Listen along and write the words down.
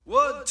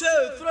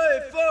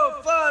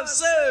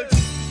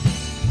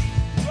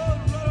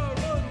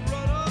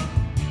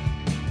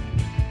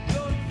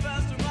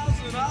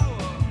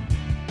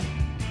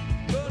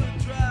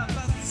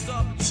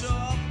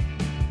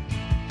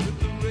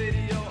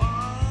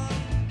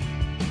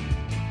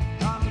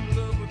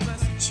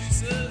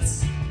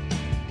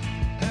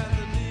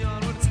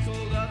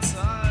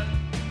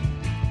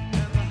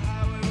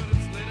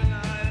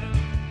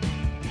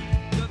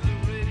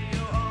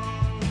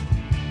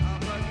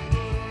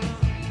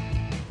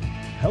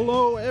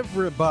Hello,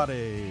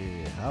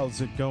 everybody.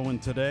 How's it going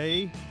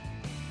today?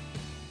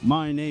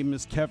 My name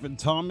is Kevin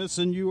Thomas,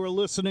 and you are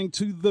listening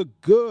to The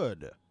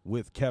Good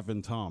with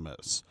Kevin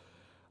Thomas.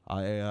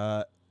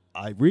 I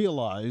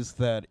realize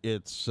that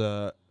it's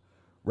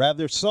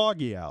rather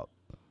soggy out.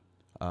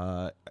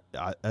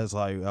 As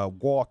I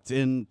walked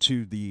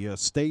into the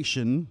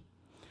station,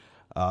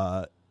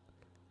 I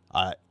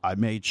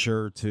made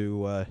sure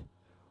to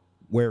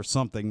wear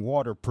something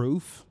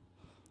waterproof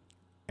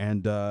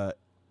and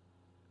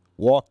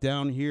walk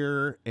down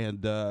here,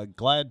 and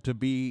glad to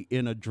be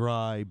in a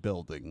dry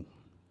building.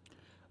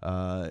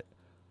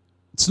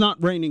 It's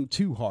not raining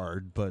too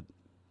hard, but,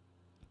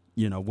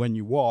 you know, when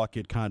you walk,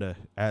 it kind of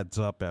adds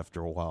up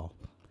after a while.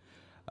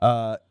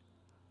 I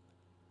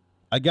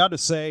got to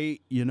say,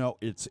 you know,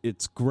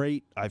 it's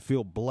great. I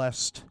feel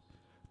blessed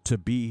to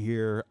be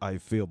here. I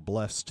feel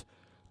blessed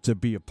to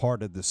be a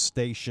part of the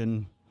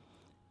station.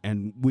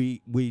 And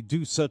we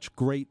do such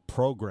great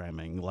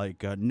programming.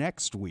 Like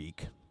next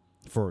week,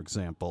 for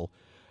example,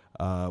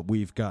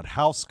 we've got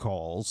house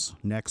calls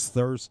next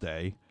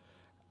Thursday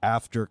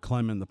after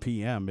Clem and the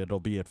PM. It'll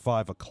be at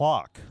 5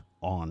 o'clock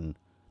on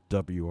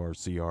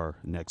WRCR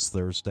next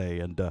Thursday.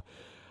 And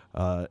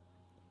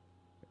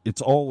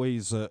it's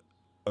always a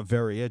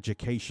very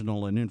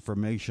educational and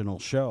informational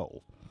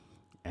show.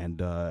 And,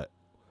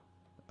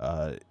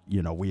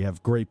 you know, we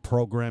have great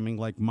programming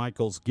like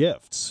Michael's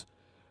Gifts,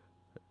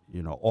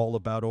 you know, all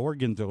about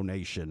organ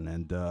donation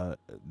and the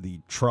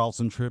trials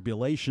and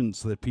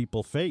tribulations that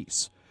people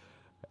face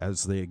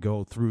as they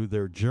go through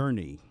their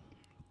journey.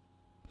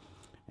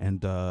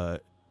 And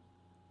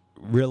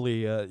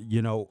really,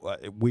 you know,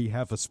 we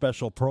have a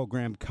special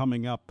program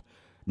coming up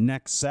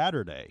next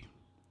Saturday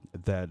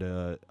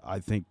that I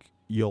think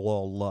you'll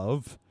all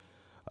love.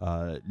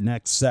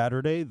 Next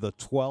Saturday, the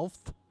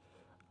 12th,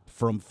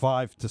 from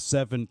 5 to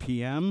 7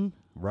 p.m.,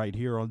 right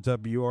here on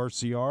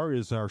WRCR,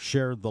 is our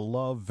Share the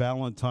Love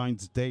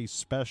Valentine's Day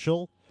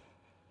special.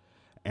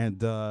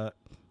 And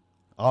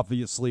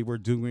obviously we're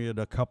doing it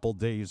a couple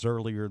days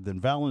earlier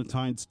than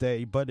Valentine's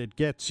Day, but it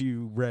gets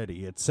you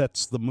ready. It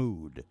sets the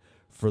mood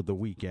for the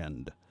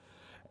weekend.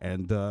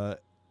 And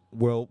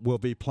we'll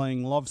be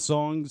playing love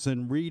songs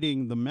and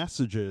reading the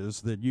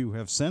messages that you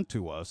have sent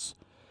to us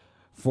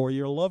for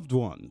your loved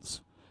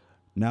ones.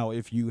 Now,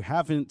 if you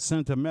haven't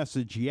sent a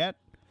message yet,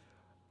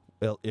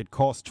 it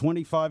costs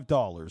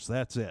 $25.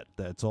 That's it.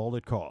 That's all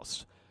it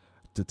costs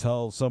to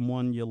tell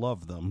someone you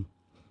love them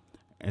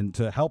and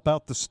to help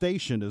out the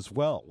station as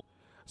well.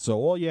 So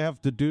all you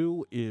have to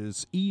do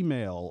is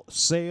email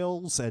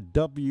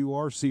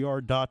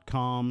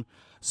sales@wrcr.com,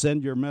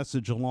 send your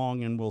message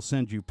along, and we'll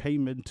send you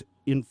payment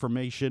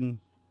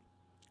information,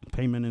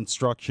 payment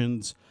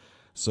instructions,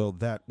 so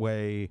that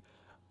way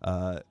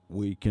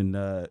we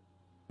can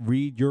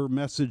read your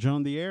message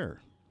on the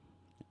air.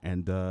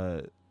 And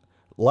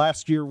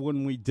last year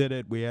when we did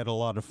it, we had a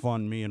lot of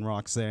fun, me and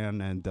Roxanne,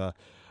 and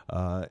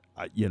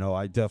you know,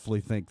 I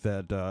definitely think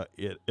that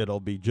it'll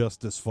be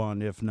just as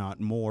fun, if not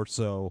more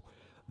so,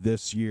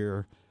 this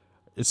year.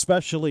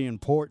 Especially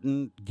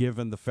important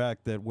given the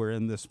fact that we're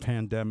in this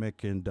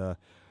pandemic, and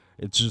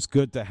it's just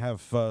good to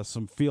have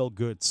some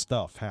feel-good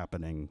stuff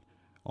happening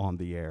on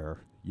the air,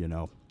 you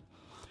know.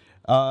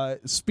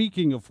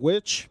 Speaking of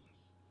which,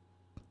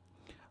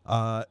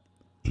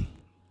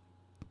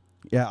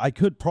 yeah, I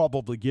could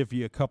probably give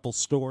you a couple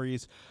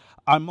stories.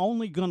 I'm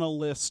only going to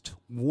list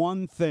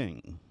one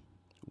thing,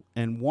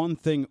 and one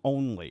thing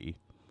only,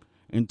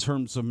 in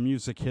terms of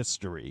music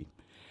history.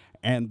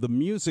 And the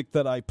music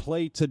that I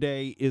play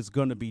today is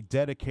going to be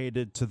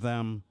dedicated to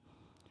them,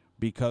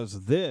 because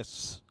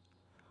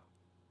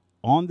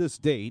on this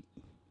date,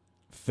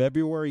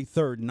 February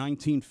 3rd,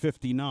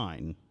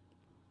 1959,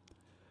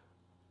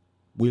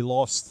 we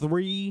lost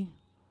three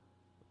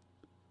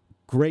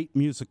great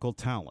musical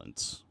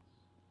talents: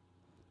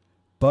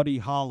 Buddy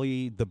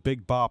Holly, the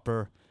Big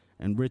Bopper,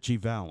 and Ritchie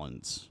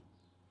Valens.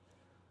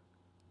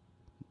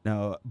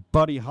 Now,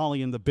 Buddy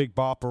Holly and the Big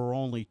Bopper were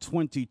only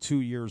 22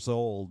 years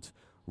old.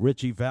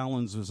 Ritchie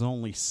Valens was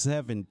only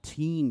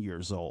 17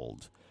 years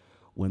old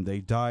when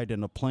they died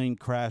in a plane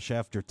crash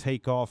after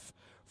takeoff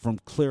from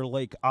Clear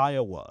Lake,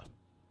 Iowa.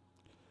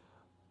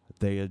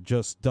 They had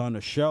just done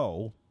a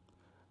show,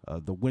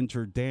 the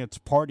Winter Dance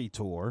Party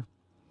Tour,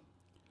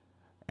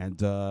 and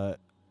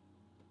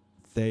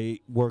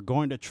they were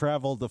going to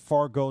travel to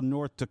Fargo,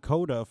 North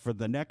Dakota for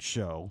the next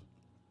show.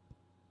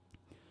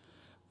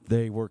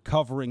 They were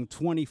covering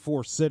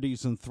 24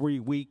 cities in 3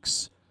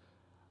 weeks,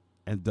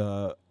 and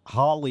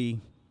Holly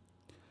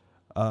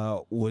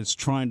was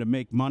trying to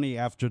make money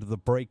after the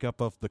breakup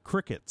of the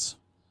Crickets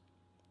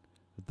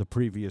the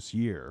previous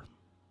year.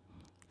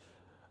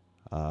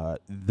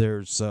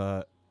 There's,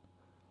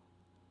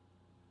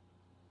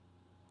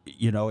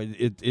 you know,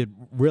 it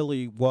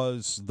really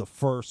was the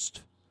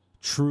first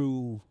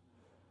true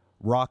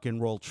rock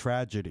and roll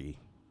tragedy.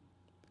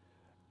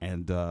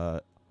 And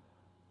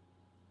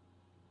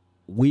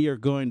we are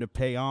going to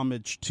pay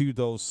homage to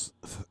those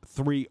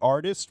three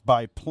artists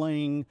by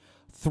playing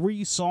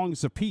 3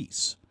 songs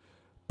apiece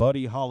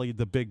Buddy Holly,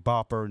 the Big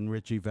Bopper, and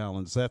Richie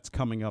Valens. That's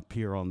coming up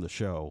here on the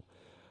show.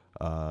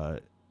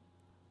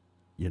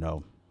 You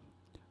know,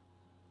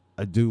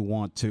 I do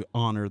want to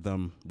honor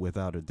them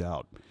without a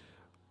doubt.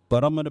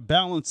 But I'm going to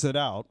balance it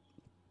out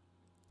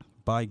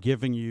by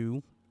giving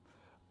you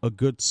a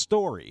good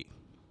story.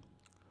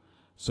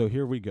 So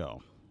here we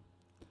go.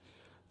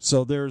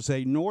 So there's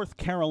a North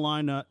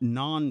Carolina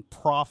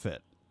nonprofit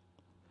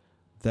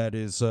that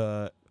is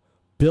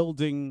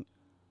building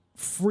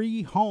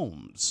free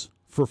homes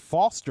for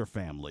foster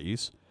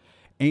families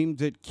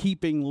aimed at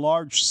keeping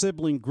large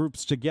sibling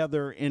groups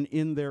together and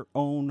in their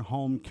own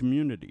home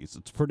communities.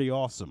 It's pretty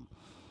awesome.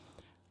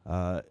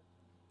 Right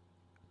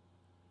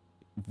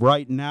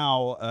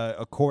now,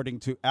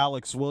 according to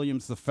Alex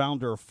Williams, the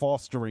founder of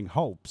Fostering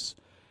Hopes,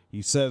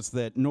 he says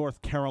that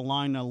North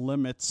Carolina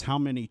limits how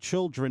many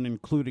children,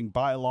 including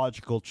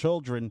biological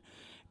children,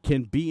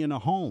 can be in a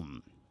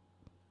home.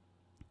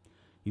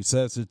 He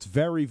says it's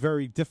very,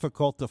 very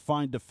difficult to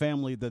find a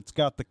family that's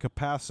got the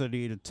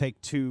capacity to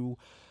take 2,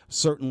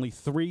 certainly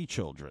 3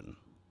 children.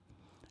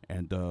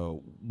 And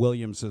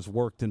Williams has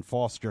worked in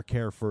foster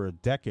care for a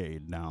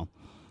decade now.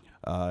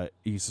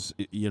 He's,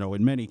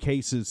 in many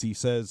cases, he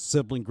says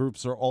sibling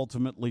groups are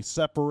ultimately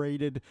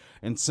separated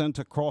and sent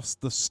across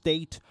the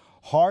state,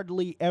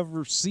 hardly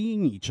ever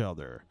seeing each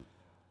other,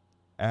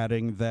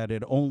 adding that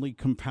it only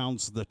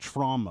compounds the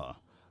trauma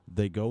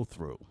they go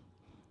through.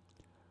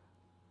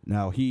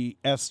 Now, he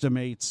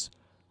estimates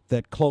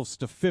that close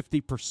to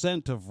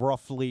 50% of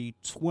roughly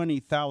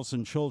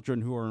 20,000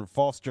 children who are in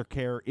foster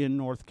care in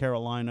North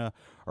Carolina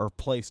are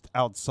placed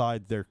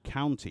outside their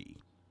county.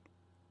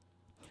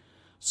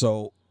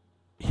 So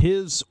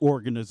his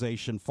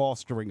organization,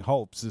 Fostering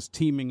Hopes, is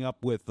teaming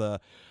up with the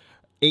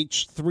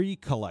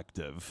H3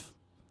 Collective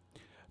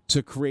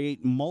to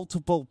create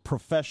multiple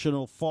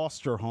professional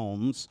foster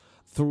homes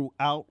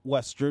throughout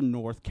western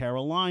North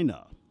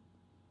Carolina.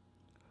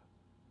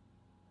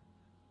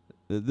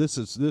 This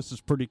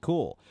is pretty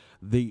cool.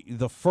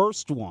 The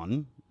first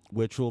one,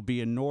 which will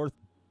be in North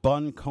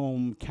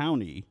Buncombe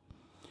County,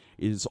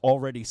 is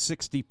already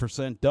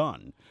 60%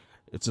 done.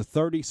 It's a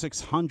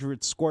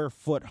 3,600 square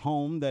foot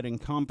home that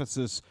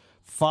encompasses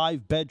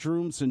 5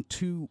 bedrooms and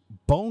 2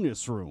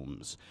 bonus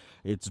rooms.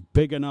 It's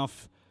big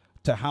enough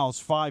to house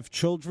 5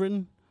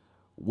 children,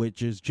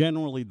 which is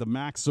generally the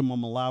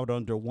maximum allowed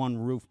under one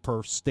roof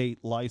per state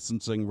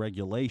licensing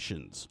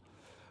regulations.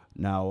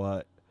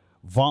 Now,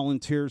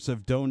 volunteers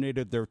have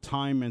donated their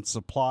time and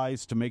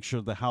supplies to make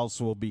sure the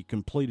house will be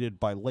completed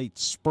by late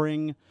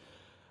spring,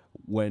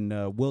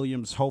 when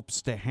Williams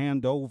hopes to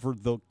hand over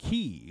the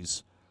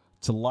keys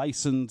to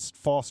licensed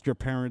foster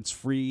parents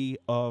free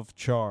of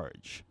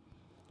charge.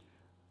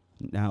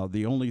 Now,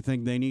 the only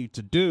thing they need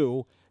to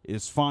do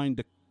is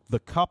find the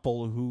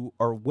couple who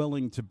are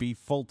willing to be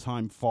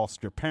full-time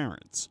foster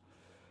parents.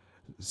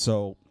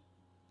 So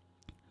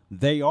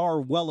they are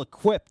well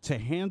equipped to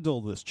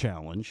handle this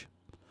challenge.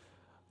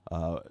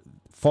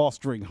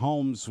 Fostering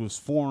Homes was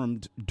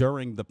formed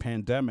during the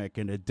pandemic,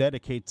 and it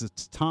dedicates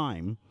its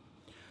time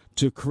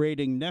to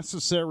creating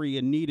necessary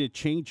and needed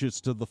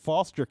changes to the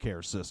foster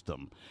care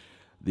system.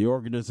 The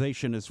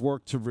organization has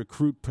worked to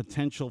recruit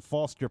potential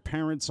foster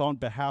parents on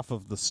behalf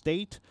of the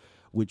state,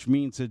 which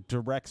means it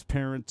directs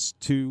parents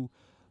to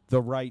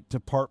the right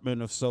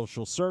Department of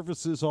Social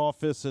Services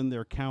office in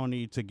their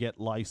county to get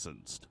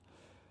licensed.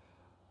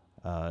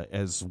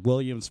 As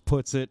Williams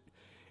puts it,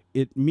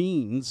 it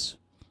means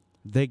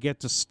they get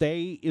to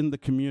stay in the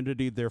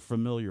community they're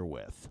familiar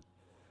with,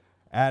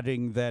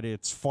 adding that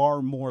it's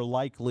far more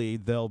likely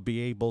they'll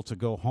be able to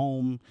go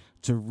home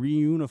to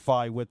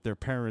reunify with their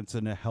parents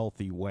in a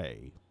healthy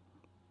way.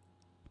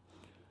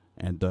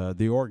 And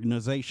the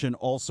organization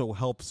also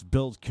helps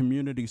build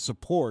community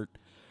support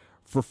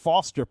for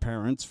foster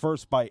parents,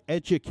 first by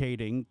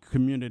educating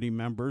community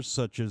members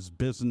such as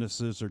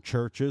businesses or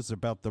churches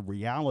about the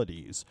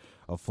realities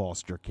of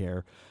foster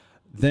care.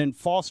 Then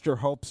Foster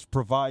Hopes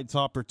provides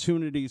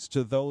opportunities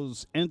to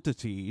those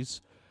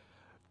entities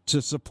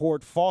to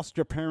support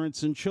foster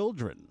parents and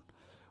children,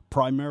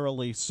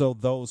 primarily so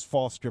those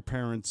foster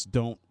parents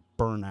don't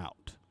burn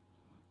out.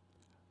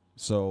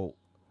 So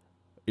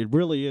it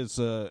really is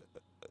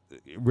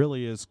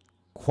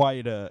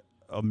quite a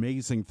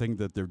amazing thing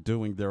that they're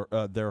doing.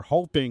 They're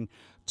hoping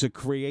to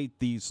create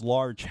these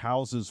large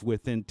houses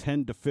within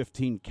 10 to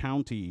 15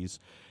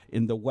 counties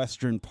in the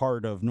western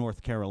part of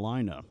North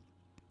Carolina.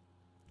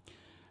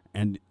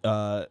 And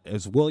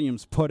as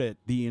Williams put it,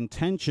 the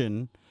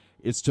intention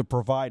is to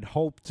provide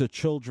hope to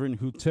children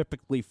who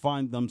typically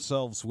find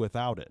themselves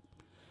without it.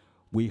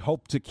 We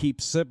hope to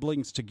keep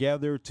siblings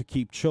together, to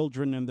keep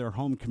children in their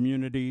home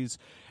communities,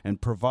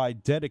 and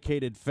provide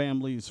dedicated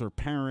families or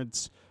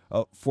parents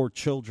for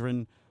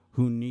children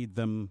who need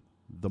them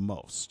the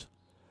most.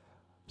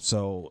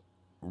 So,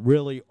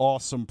 really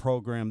awesome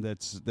program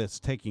that's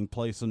taking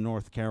place in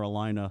North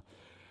Carolina.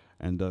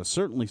 And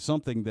certainly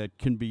something that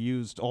can be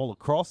used all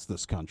across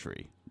this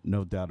country,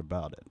 no doubt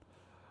about it.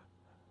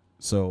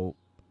 So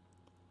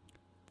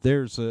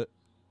there's a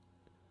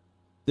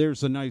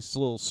nice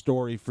little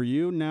story for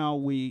you. Now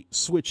we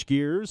switch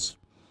gears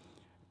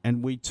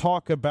And we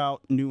talk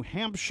about New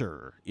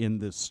Hampshire in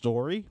this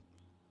story.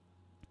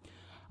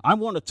 I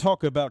want to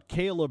talk about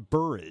Kayla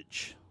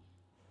Burridge.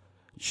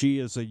 She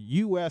is a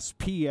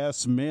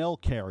USPS mail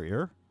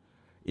carrier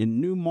in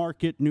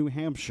Newmarket, New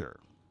Hampshire.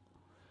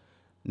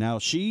 Now,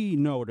 she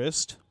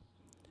noticed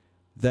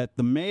that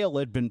the mail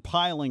had been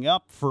piling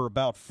up for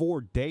about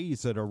 4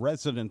 days at a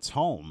resident's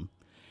home,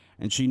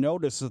 and she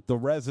noticed that the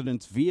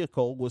resident's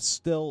vehicle was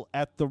still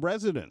at the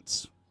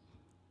residence.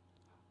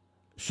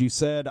 She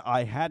said,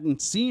 I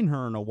hadn't seen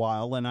her in a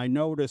while, and I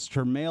noticed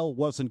her mail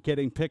wasn't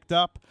getting picked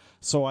up,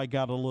 so I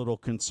got a little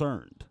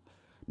concerned.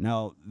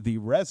 Now, the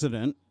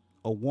resident,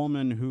 a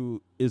woman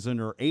who is in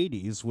her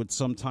 80s, would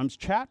sometimes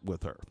chat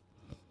with her.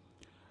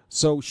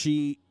 So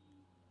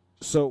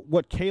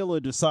what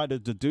Kayla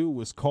decided to do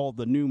was call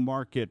the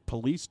Newmarket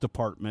Police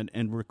Department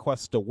and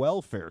request a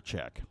welfare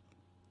check.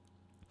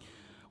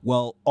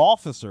 Well,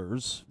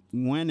 officers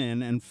went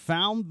in and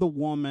found the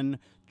woman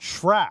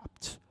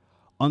trapped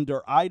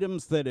under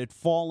items that had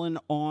fallen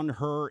on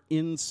her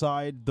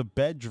inside the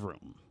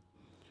bedroom.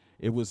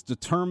 It was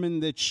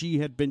determined that she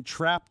had been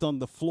trapped on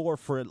the floor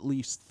for at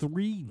least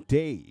 3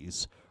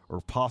 days,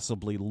 or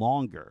possibly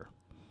longer.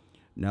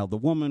 Now, the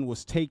woman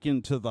was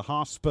taken to the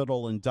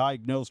hospital and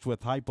diagnosed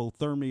with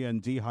hypothermia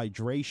and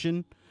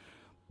dehydration,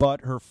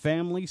 but her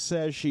family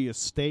says she is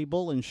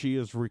stable and she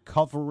is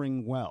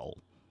recovering well.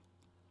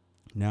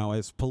 Now,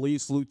 as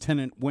Police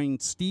Lieutenant Wayne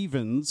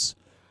Stevens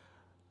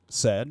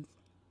said,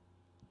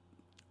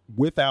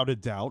 without a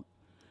doubt,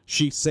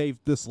 she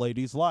saved this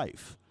lady's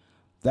life.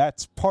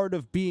 That's part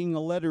of being a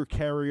letter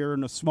carrier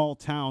in a small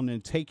town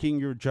and taking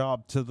your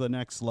job to the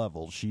next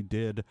level. She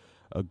did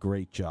a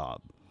great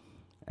job.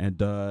 And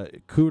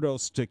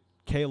kudos to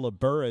Kayla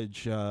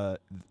Burridge.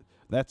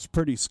 That's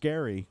pretty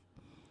scary.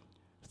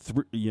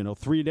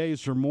 3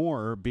 days or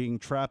more being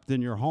trapped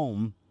in your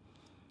home.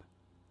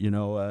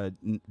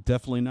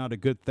 Definitely not a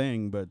good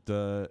thing,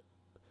 but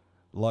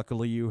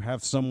luckily you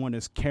have someone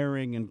as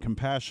caring and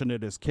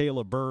compassionate as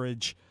Kayla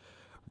Burridge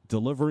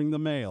delivering the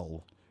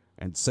mail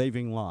and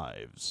saving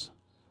lives.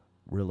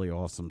 Really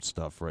awesome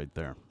stuff right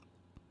there.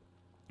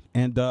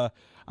 And I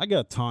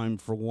got time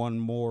for one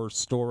more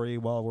story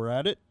while we're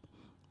at it.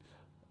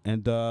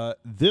 And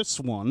this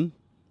one,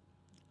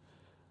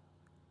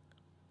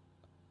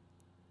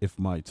 if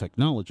my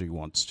technology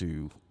wants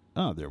to...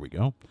 Oh, there we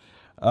go.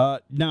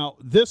 Now,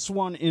 this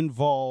one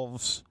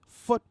involves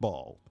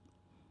football.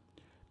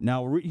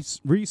 Now,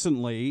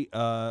 recently,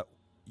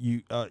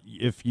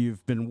 if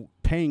you've been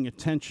paying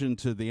attention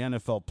to the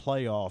NFL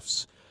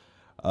playoffs,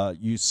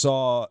 you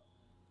saw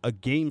a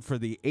game for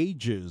the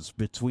ages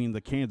between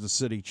the Kansas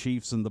City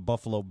Chiefs and the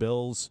Buffalo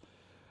Bills.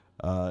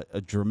 A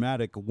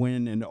dramatic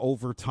win in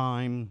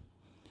overtime.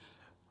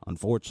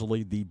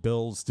 Unfortunately, the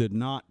Bills did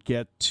not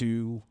get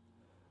to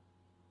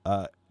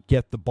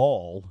get the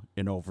ball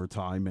in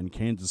overtime, and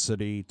Kansas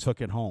City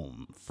took it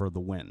home for the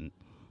win.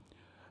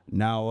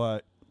 Now,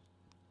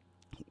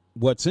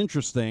 what's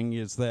interesting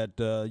is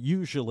that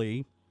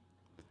usually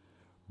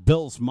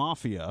Bills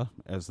Mafia,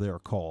 as they're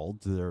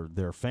called,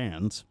 their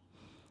fans,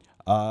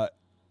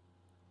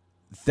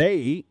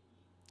 they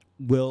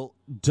will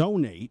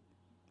donate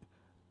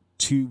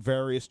to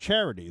various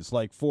charities.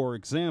 Like, for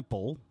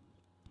example,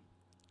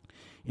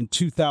 in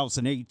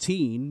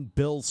 2018,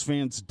 Bills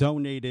fans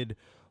donated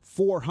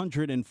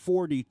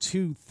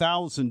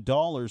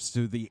 $442,000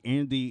 to the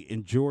Andy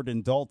and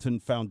Jordan Dalton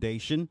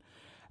Foundation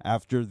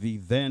after the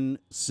then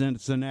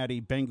Cincinnati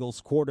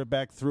Bengals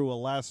quarterback threw a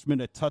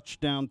last-minute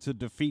touchdown to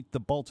defeat the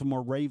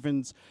Baltimore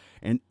Ravens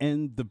and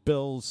end the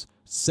Bills'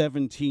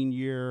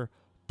 17-year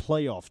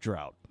playoff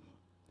drought.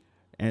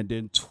 And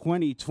in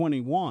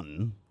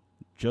 2021,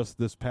 just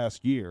this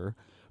past year,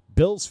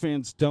 Bills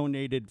fans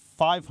donated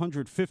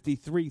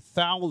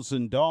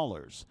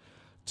 $553,000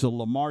 to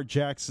Lamar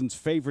Jackson's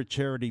favorite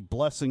charity,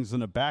 Blessings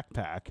in a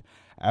Backpack,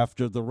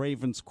 after the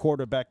Ravens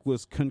quarterback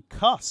was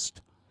concussed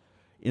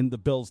in the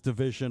Bills'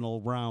 divisional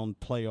round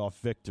playoff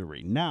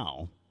victory.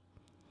 Now,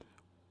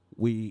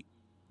 we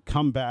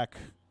come back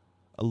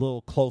a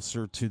little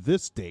closer to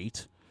this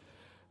date.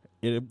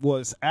 It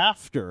was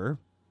after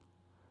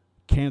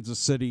Kansas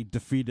City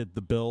defeated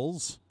the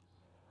Bills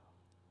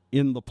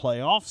in the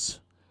playoffs.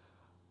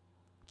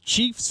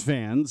 Chiefs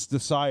fans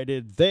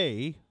decided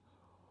they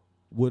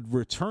would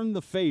return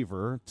the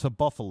favor to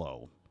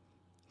Buffalo.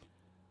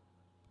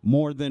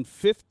 More than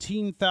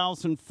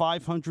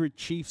 15,500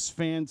 Chiefs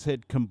fans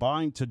had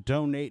combined to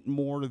donate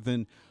more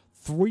than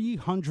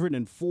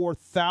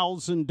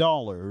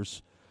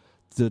 $304,000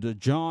 to the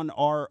John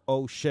R.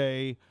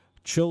 O'Shea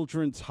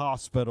Children's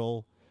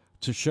Hospital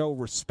to show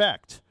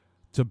respect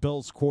to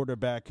Bills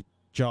quarterback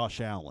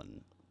Josh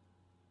Allen.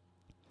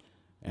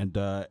 And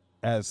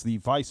as the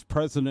vice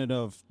president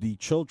of the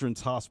Children's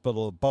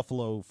Hospital of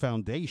Buffalo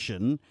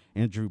Foundation,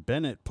 Andrew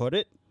Bennett, put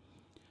it,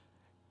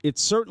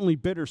 it's certainly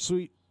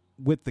bittersweet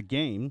with the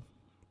game,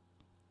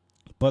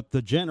 but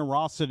the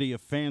generosity of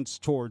fans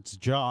towards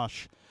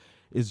Josh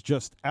is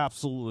just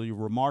absolutely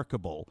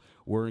remarkable.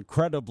 We're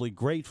incredibly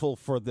grateful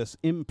for this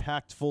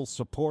impactful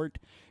support.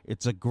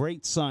 It's a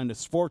great sign of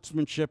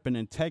sportsmanship and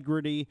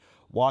integrity,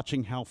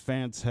 watching how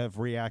fans have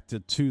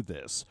reacted to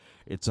this.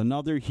 It's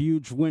another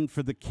huge win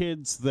for the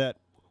kids that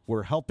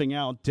we're helping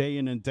out day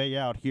in and day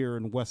out here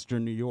in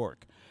Western New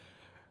York.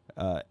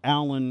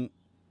 Allen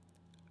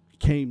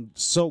came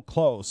so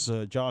close.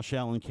 Josh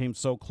Allen came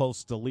so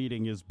close to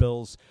leading his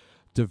Bills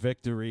to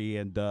victory,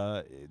 and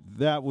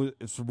that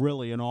was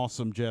really an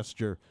awesome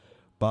gesture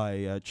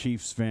by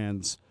Chiefs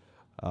fans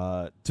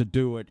to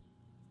do it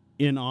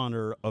in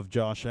honor of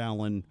Josh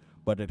Allen,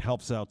 but it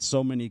helps out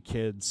so many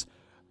kids.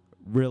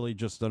 Really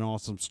just an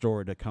awesome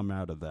story to come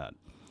out of that.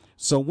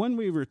 So when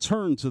we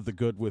return to The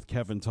Good with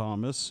Kevin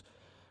Thomas,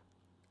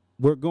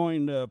 we're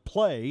going to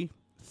play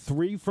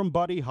 3 from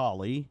Buddy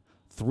Holly,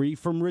 3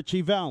 from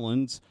Richie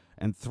Valens,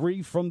 and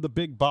 3 from the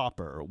Big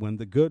Bopper when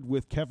The Good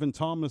with Kevin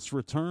Thomas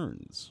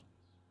returns.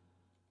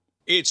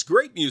 It's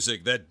great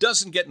music that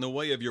doesn't get in the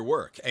way of your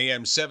work.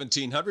 AM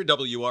 1700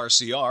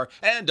 WRCR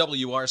and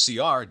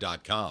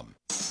WRCR.com.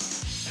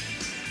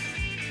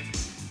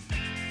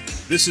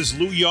 This is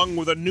Lou Young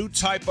with a new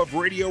type of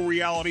radio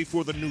reality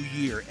for the new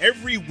year.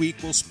 Every week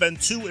we'll spend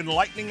 2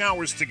 enlightening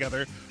hours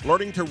together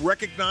learning to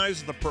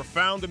recognize the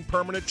profound and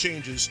permanent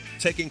changes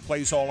taking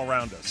place all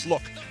around us.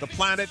 Look, the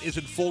planet is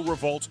in full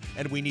revolt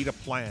and we need a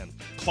plan.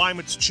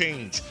 Climates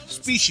change,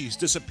 species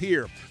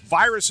disappear,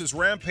 viruses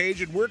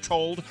rampage, and we're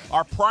told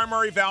our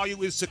primary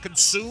value is to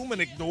consume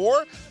and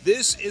ignore.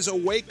 This is a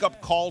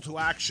wake-up call to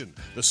action.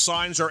 The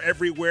signs are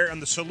everywhere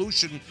and the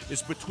solution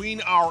is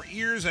between our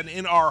ears and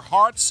in our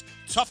hearts.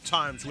 Tough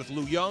Times with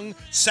Lou Young,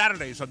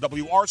 Saturdays on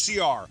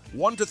WRCR,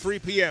 1 to 3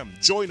 p.m.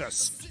 Join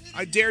us.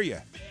 I dare you.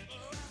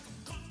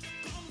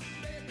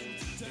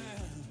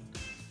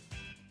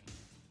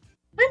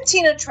 I'm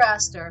Tina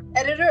Traster,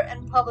 editor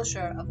and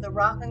publisher of the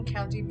Rockland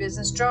County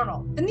Business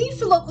Journal. The need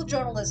for local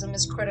journalism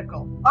is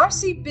critical.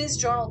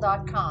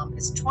 rcbizjournal.com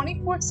is a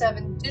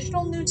 24/7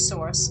 digital news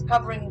source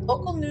covering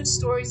local news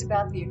stories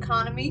about the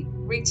economy,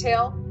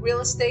 retail,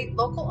 real estate,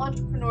 local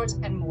entrepreneurs,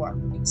 and more.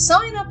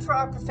 Sign up for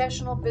our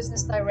professional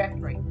business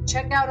directory.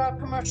 Check out our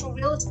commercial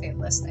real estate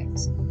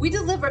listings. We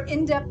deliver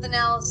in-depth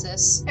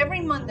analysis every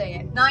Monday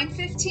at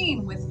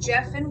 9:15 with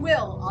Jeff and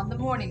Will on the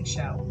morning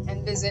show.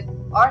 And visit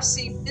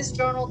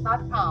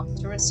rcbizjournal.com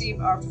to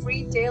receive our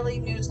free daily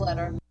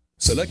newsletter.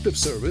 Selective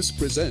Service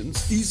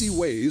presents easy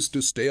ways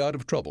to stay out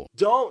of trouble.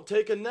 Don't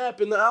take a nap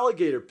in the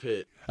alligator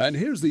pit. And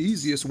here's the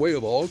easiest way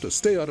of all to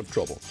stay out of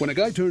trouble. When a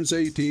guy turns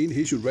 18,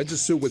 he should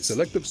register with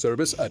Selective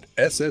Service at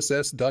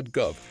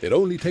sss.gov. It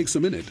only takes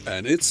a minute,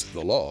 and it's the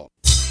law.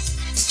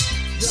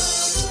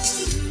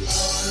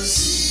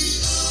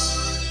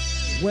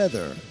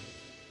 Weather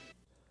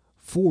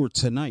for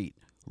tonight: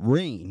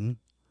 rain.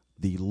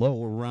 The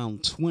low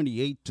around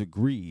 28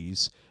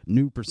 degrees.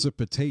 New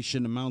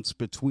precipitation amounts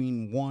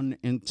between 1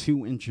 and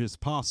 2 inches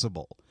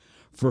possible.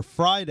 For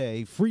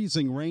Friday,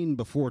 freezing rain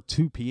before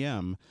 2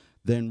 p.m.,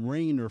 then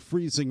rain or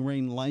freezing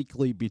rain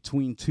likely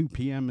between 2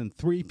 p.m. and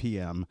 3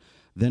 p.m.,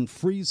 then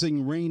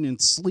freezing rain and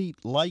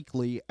sleet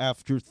likely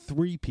after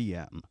 3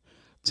 p.m.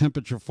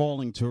 Temperature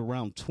falling to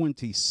around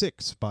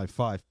 26 by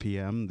 5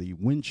 p.m. The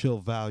wind chill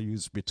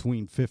values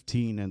between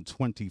 15 and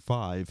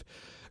 25.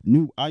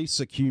 New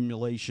ice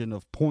accumulation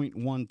of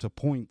 0.1 to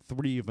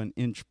 0.3 of an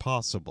inch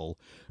possible.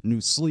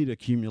 New sleet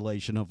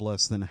accumulation of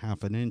less than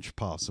half an inch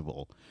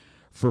possible.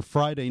 For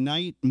Friday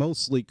night,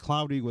 mostly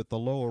cloudy with a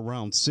low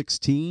around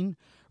 16.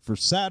 For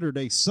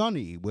Saturday,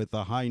 sunny with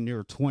a high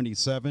near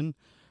 27.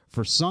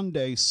 For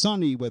Sunday,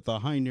 sunny with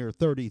a high near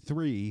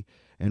 33.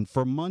 And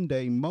for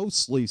Monday,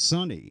 mostly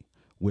sunny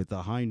with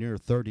a high near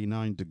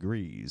 39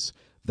 degrees.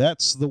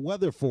 That's the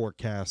weather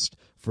forecast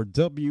for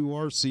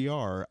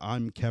WRCR.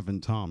 I'm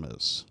Kevin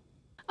Thomas.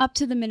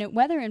 Up-to-the-minute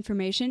weather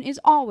information is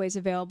always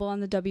available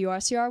on the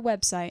WRCR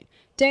website.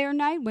 Day or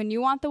night, when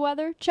you want the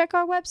weather, check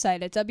our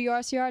website at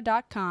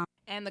WRCR.com.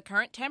 And the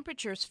current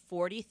temperature is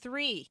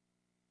 43.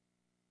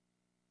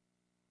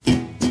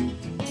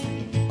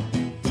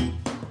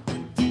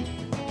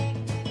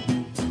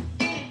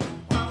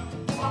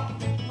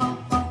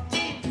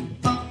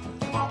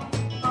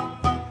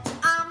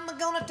 I'm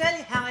gonna tell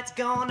you how it's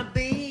gonna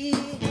be.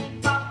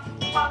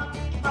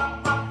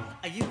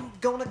 Are you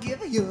gonna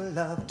give your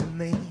love to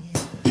me?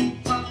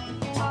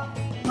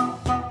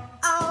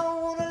 I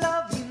wanna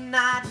love you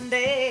night and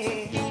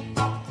day.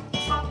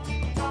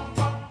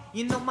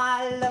 You know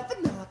my love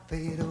will not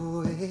fade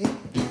away.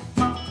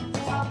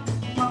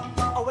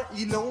 Oh, well,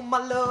 you know my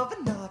love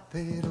will not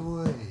fade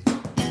away.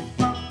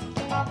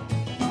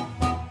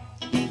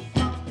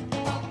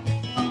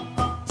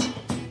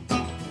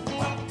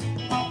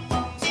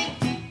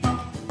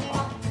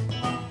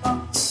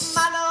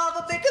 My love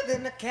is bigger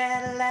than a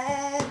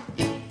Cadillac.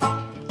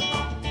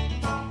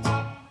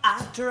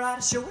 I try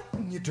to show it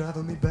and you're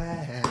driving me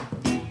back.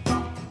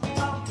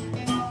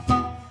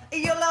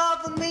 Your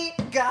love for me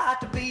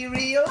got to be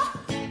real,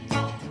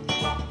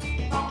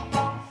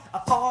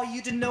 for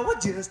you to know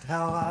just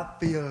how I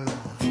feel.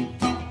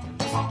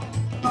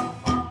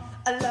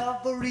 A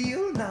love for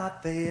real, not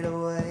not fade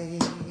away.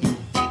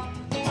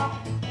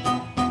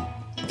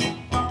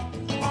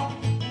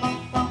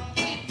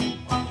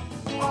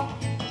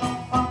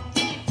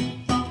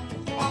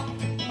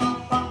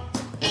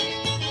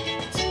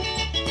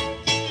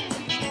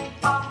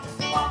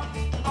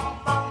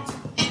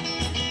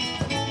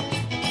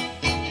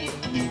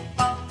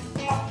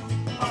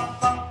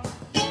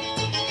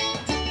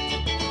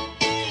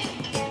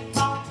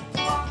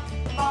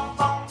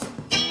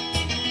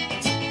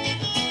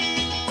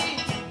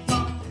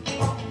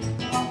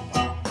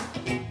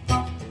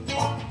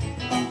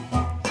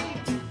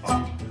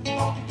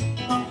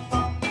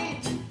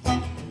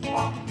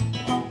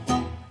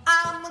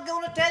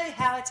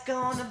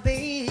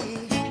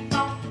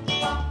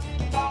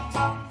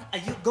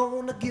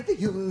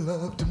 Your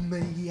love to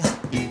me.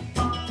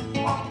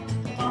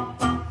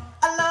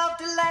 I love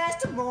to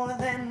last more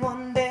than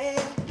one day.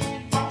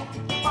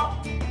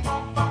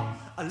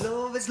 I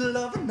love is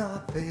love and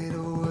not fade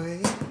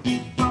away.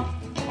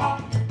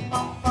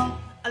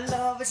 I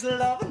love is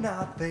love and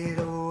not fade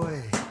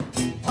away.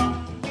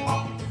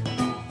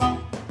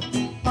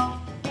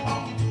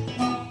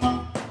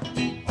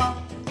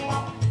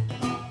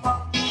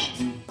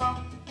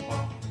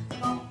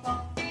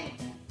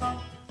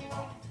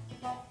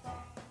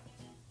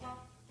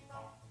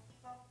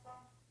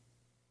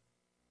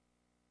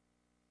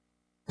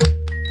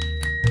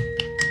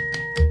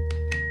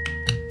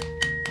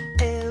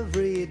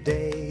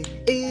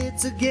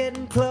 It's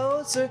getting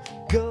closer,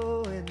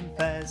 going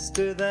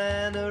faster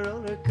than a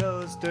roller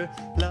coaster.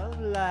 Love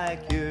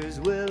like yours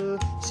will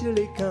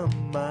surely come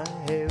my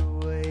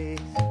way.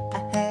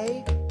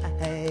 Hey,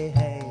 hey,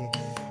 hey.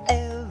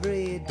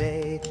 Every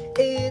day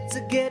it's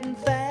getting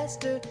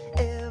faster.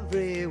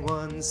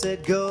 Everyone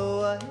said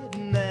go ahead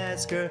and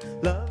ask her.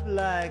 Love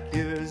like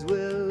yours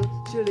will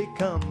surely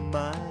come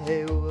my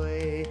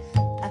way.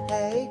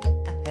 Hey,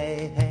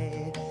 hey,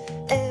 hey.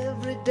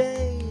 Every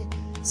day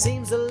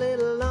seems a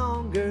little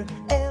longer,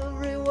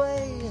 every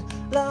way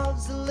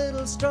love's a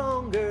little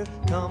stronger.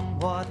 Come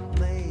what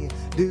may,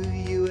 do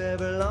you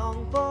ever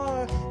long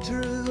for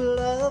true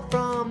love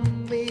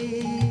from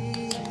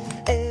me?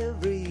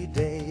 Every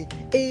day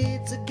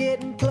it's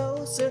getting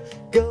closer,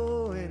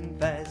 going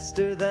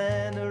faster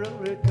than a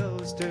roller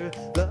coaster.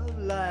 Love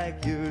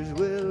like yours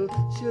will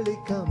surely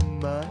come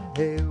my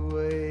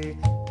way.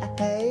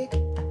 Hey,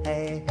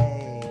 hey, hey.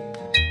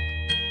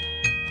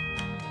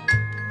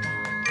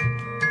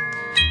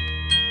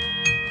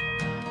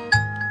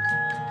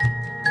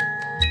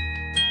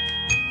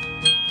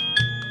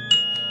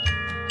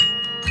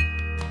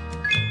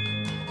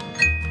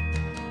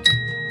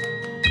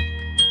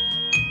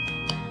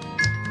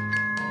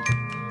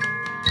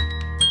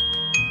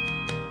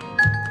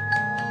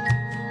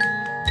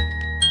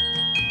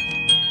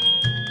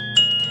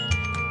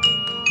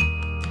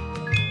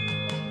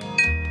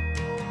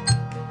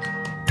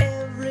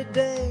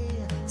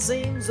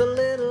 Seems a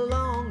little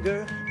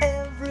longer,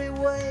 every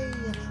way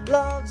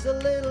love's a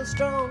little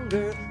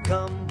stronger.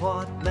 Come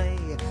what may,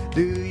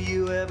 do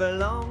you ever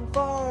long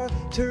for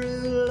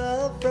true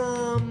love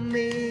from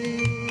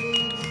me?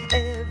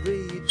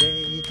 Every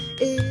day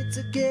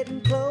it's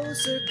getting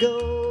closer,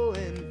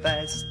 going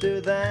faster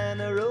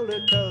than a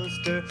roller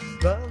coaster.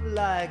 Love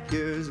like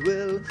yours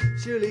will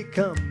surely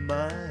come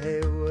my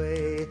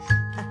way.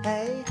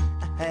 Hey,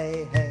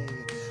 hey, hey.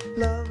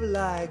 Love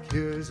like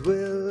yours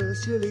will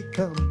surely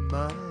come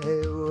my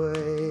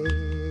way.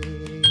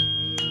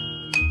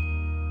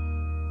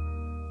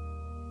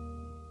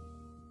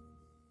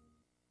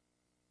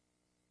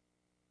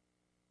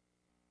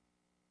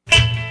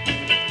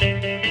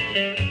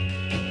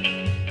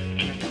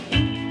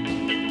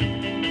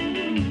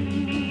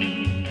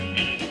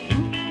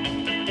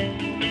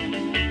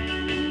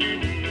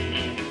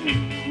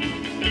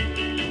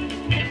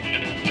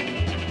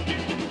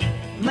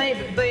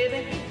 Maybe,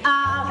 baby,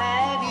 I'll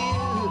have you.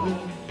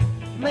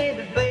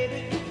 Maybe,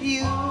 baby,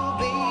 you'll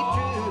be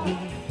true.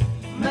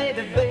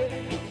 Maybe,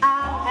 baby,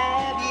 I'll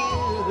have you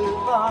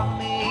for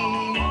me.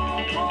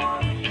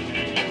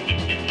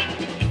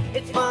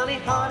 It's funny,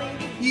 honey,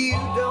 you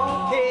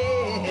don't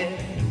care.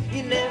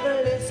 You never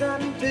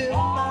listen to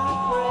my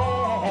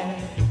prayer.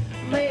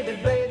 Maybe,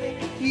 baby,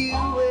 you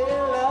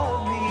will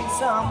love me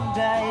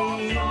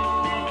someday.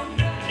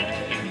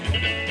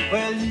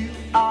 Well, you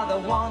are the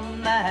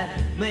one that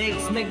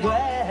makes me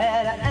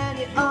glad, and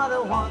you are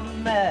the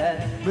one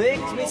that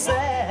makes me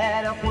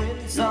sad.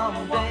 When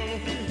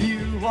someday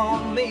you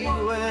want me,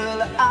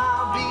 well,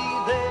 I'll be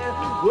there,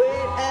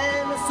 wait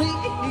and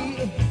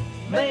see.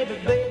 Maybe,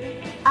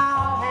 baby,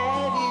 I'll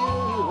have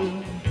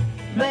you.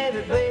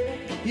 Maybe, baby,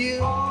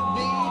 you'll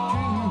be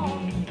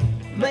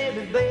true.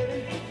 Maybe,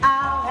 baby,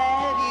 I'll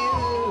have you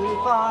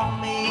for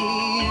me.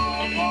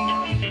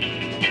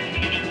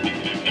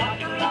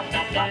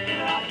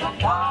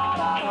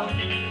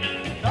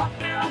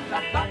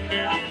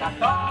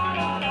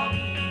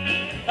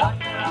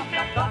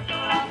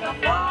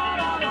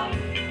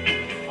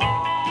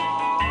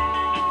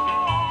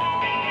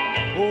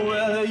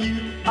 Well,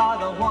 you are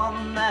the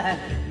one that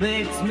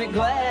makes me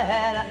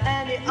glad,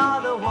 and you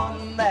are the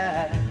one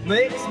that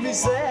makes me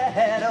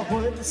sad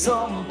when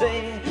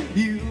someday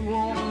you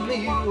want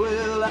me.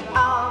 Well,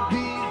 I'll be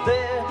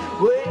there,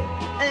 wait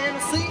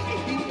and see.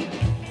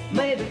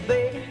 Maybe,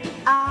 baby,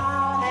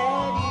 I'll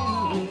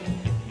have you.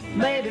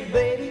 Maybe,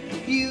 baby,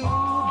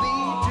 you'll be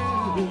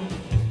true.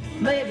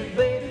 Maybe,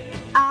 baby,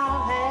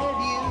 I'll have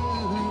you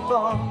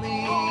for me.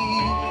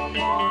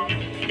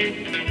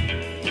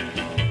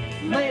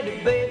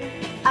 Maybe, baby,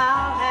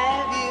 I'll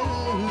have you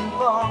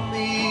for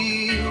me.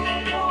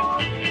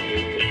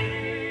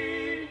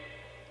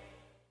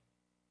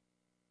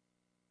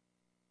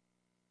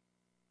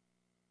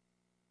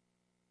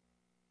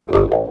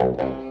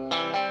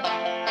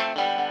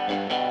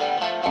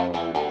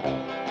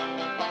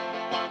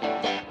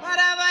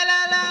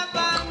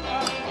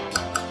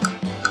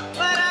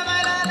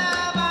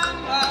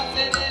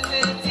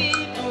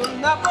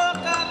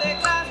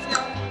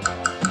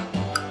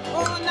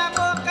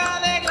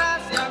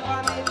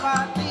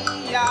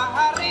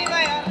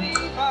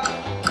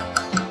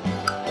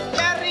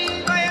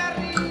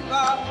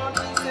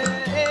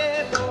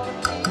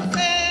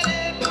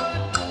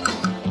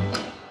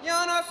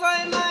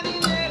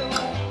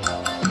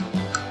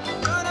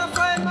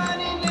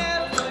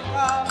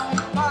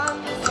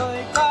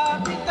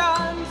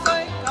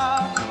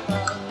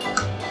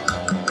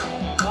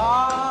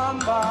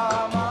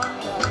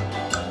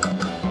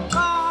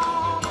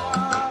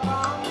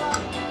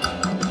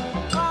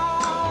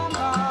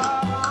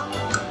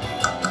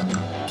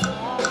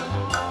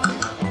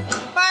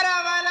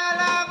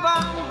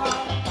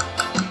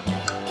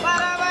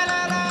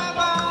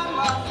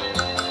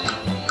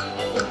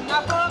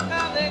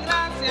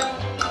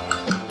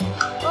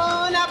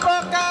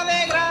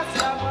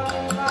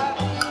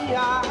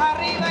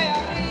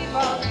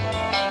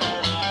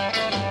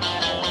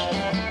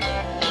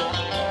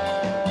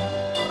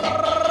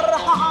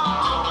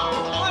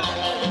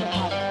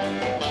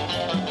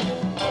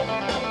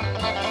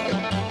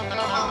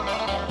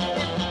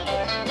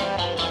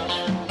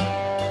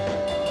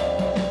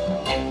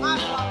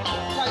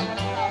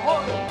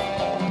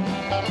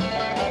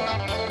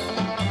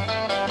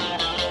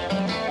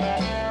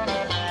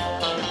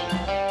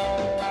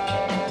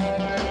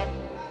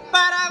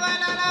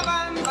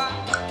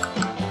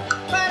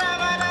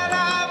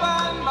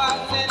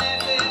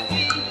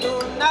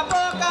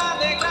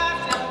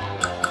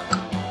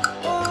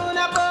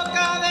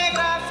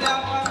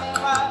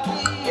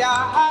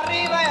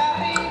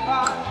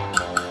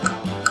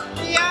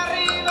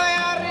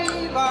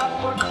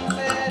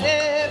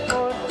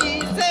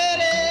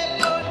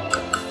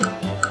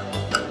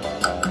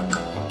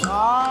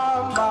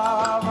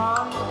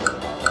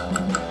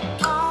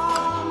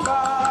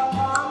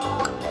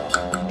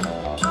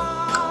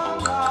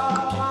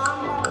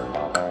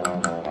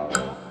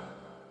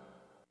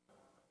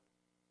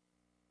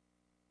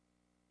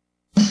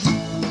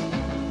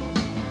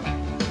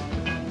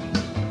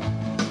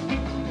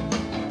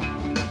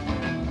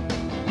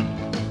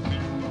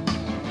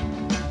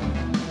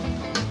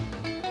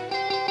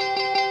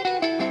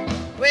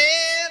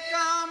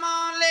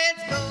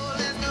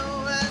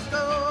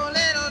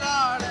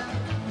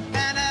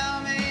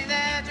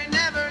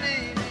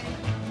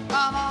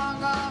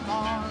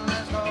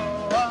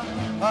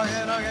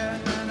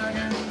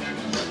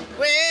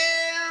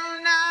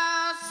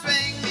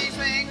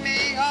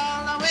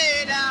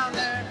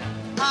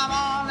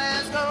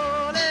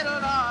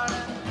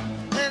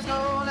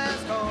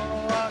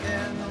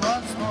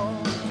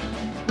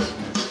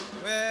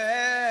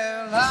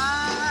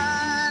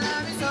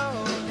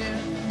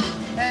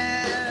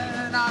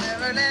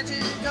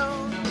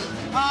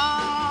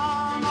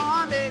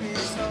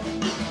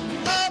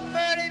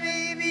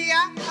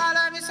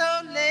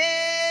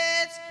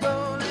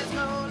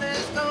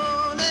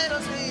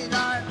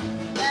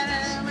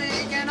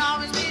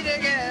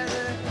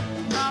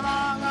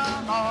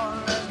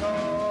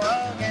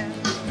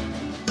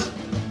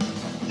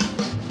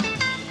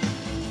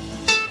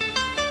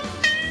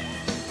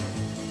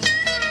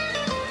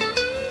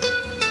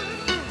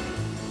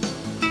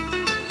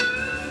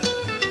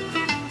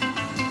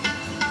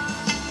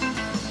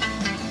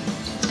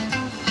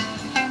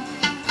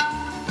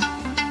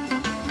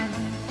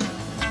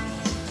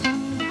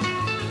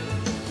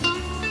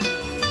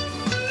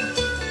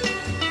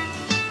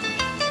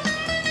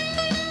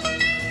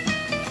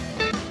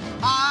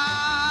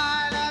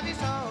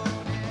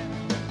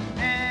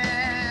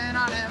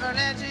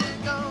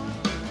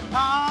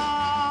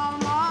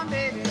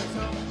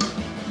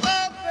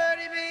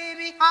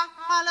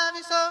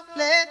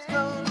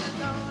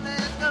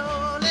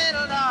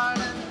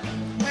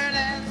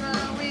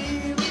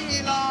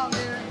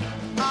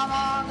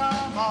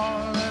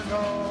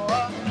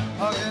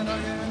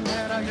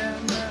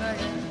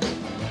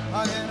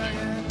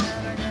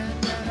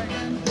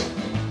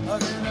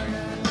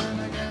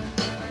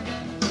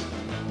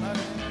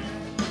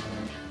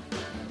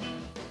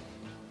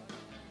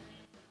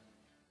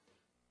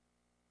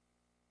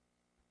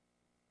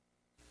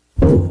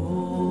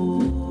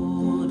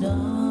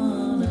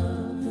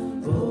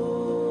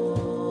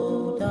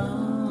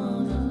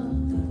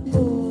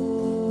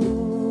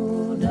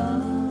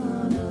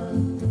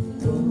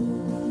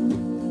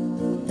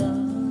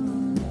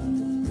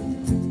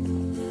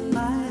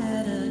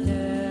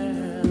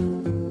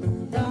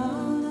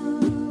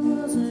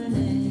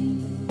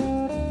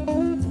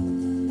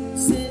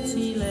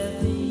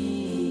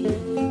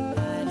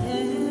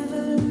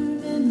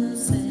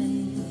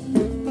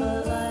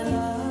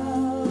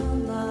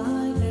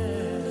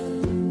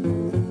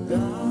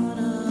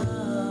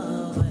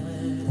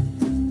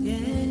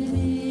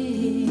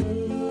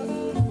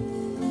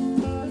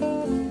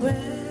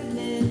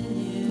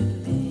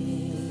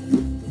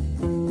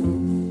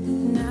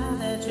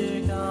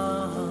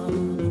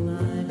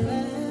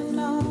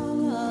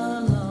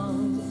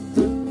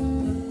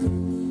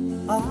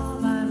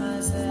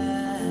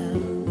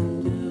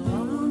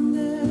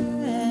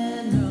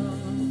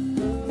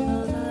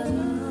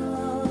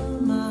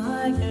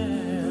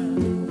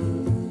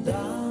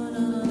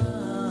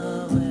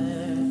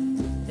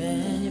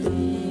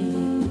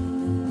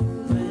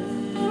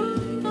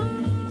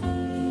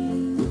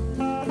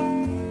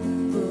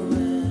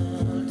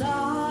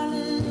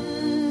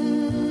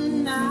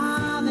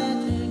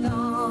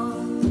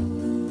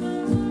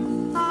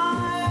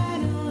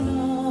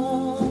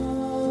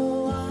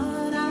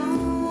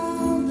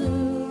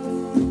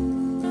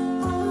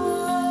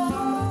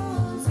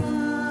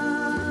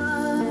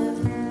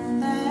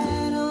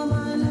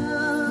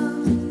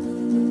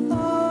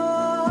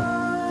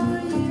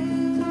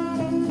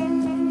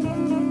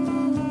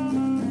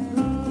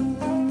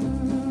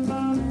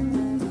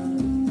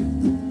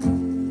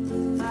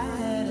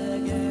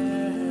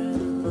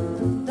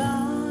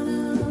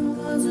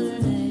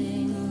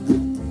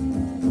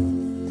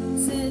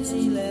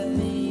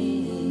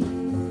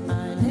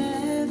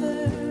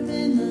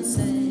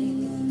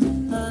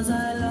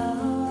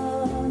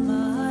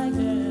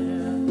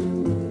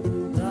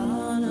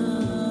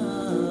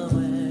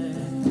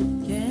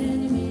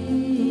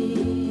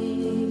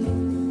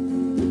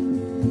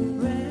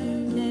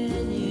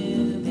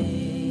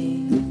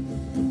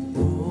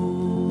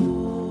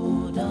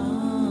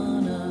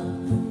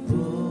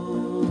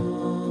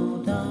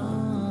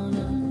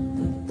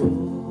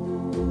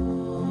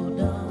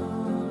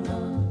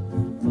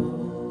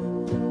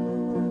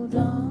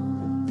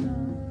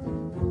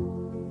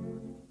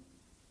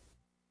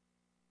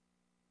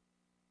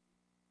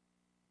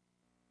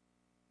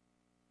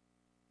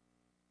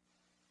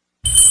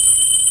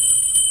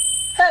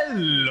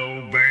 Hello,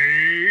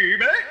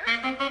 baby.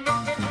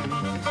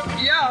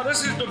 Yeah,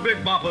 this is the Big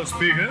Bopper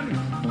speaking.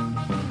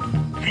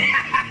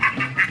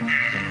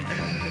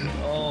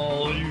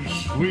 Oh, you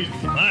sweet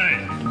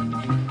thing.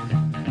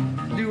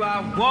 Do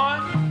I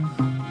want?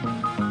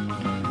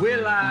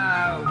 Will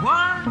I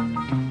want?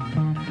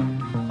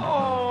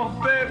 Oh,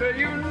 baby,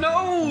 you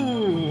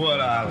know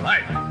what I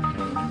like.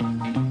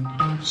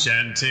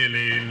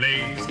 Chantilly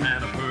lace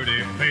and a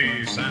pretty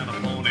face and a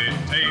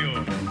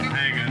ponytail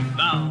hanging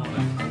down,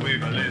 a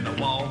wiggle in the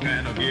walk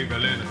and a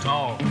giggle in the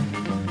talk.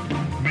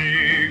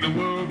 Make the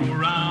world go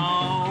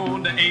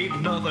round. There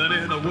ain't nothing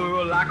in the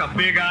world like a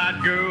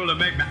big-eyed girl to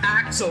make me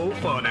act so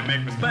funny,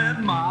 make me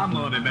spend my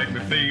money, make me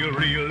feel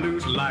real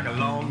loose like a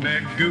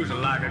long-necked goose,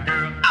 like a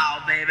girl. Oh,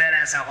 baby,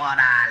 that's what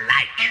I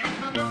like.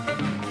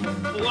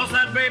 What's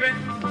that, baby?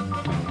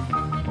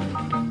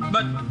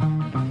 But,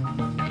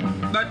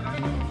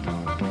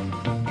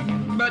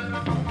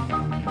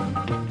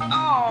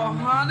 oh,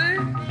 honey.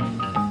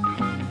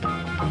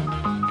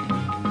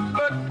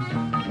 But,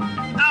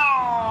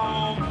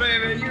 oh,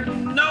 baby, you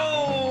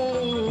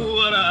know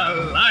what I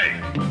like.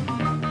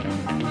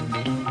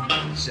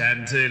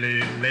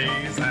 Chantilly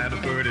lace and a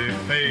pretty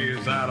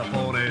face and a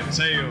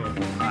ponytail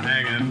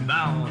hanging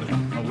down,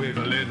 a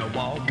wiggle in the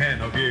walk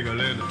and a giggle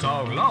in the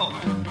talk. Lord,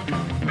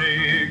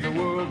 make the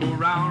world go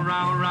round,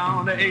 round,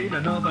 round. There ain't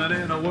nothing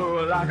in the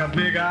world like a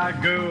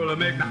big-eyed girl to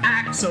make me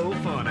act so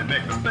funny,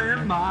 make me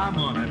spend my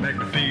money, make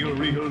me feel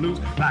real loose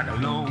like a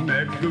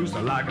long-necked goose,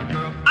 like a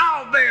girl.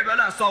 Oh, baby,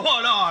 that's what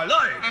I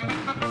like.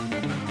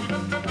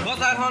 What's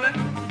that, honey?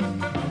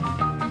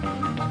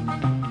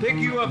 Pick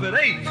you up at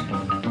 8,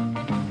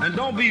 and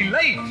don't be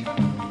late.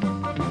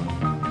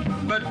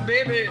 But,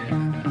 baby,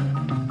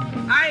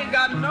 I ain't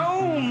got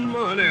no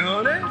money,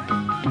 honey.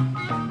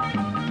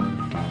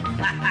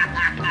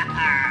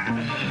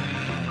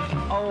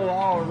 Oh,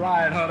 all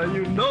right, honey,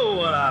 you know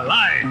what I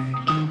like.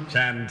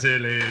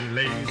 Chantilly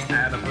lace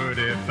and a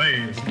pretty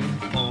face,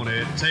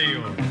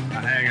 ponytail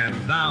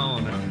hanging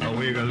down, a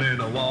wiggle in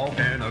the walk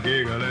and a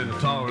giggle in the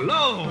talk.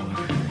 Lord,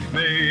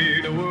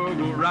 make the world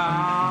go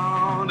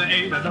round. There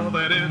ain't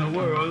nothing in the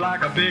world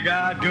like a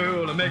big-eyed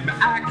girl to make me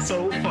act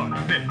so funny,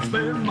 make me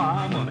spend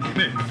my money,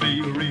 make me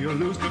feel real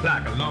loose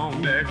like a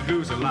long-necked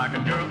goose, like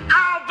a girl.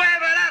 Oh,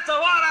 baby, that's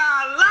what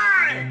I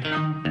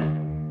like.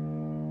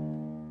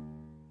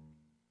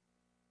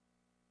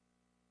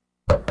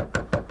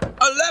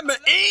 Let me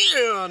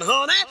in,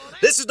 honey.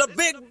 This is the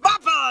Big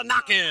Bopper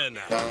knocking.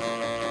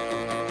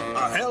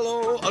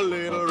 Hello, a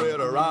little Red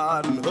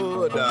Riding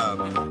Hood.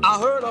 I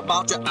heard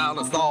about you and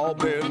it's all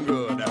been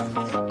good.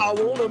 I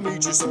want to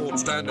meet you, so I'm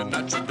standing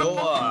at your door.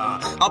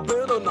 I've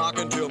been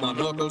a-knocking till my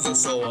knuckles are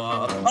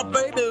sore.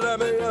 Baby, let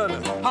me in.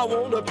 I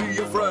want to be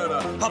your friend.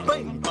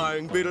 Bang,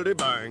 bang, biddly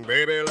bang,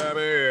 baby, let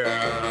me in.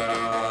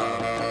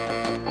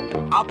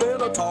 I've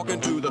been a-talking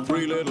to the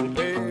three little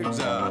pigs.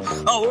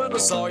 When I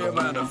saw you,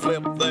 man, they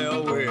flipped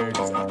their wigs.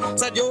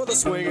 Said you're the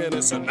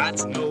swingin'est, and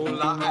that's no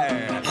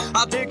lie.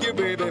 I dig you,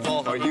 baby,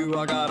 for you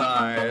I got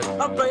eyes.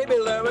 Baby,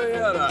 let me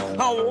in.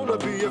 I wanna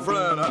be your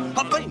friend.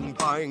 Bang,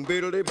 bang,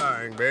 biddly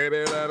bang,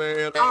 baby, let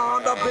me in.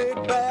 I'm the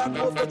big bad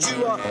wolf that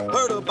you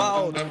heard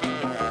about.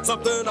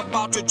 Something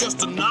about you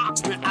just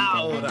knocks me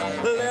out.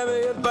 Let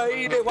me in,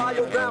 baby, while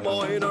your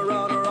grandma ain't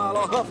around her.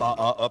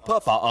 I'll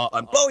puffer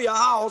and blow your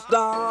house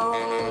down.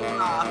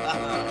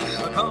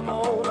 Come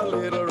on, a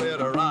little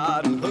Red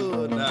Riding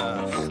Hood.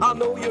 I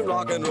know you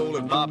rock and roll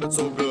and pop it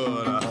so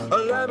good.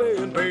 Let me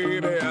in,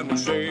 baby, and we'll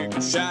shake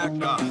and shack.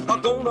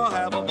 I'm gonna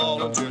have a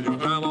ball until your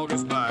grandma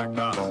gets back.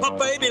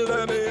 Baby,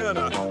 let me in.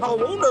 I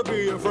wanna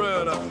be your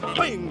friend.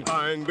 Bang,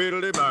 bang,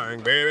 biddly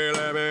bang, baby,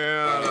 let me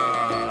in.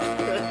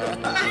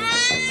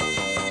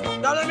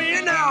 Now let me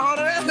in now,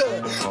 honey.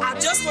 I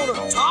just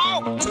wanna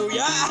talk to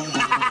ya.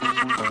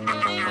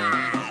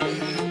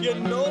 You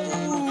know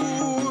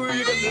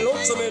you get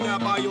lonesome in there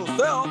by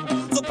yourself.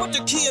 So put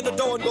your key in the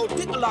door and go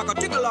tickle-lock,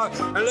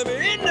 and let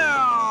me in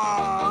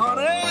now,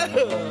 honey.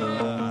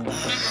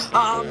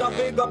 I'm the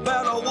bigger,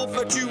 better wolf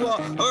that you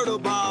heard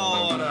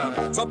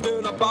about.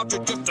 Something about you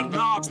just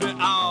knocks me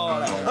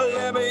out.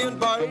 Let me in,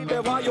 baby,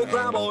 while your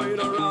grandma ain't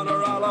around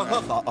her.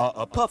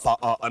 I'll puffer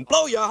and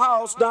blow your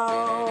house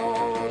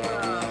down.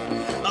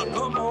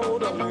 Come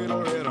on, a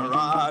little Red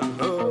Riding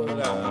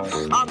Hood.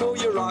 I know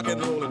you rock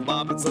and roll and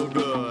bopping so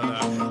good.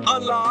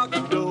 Unlock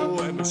the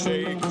door and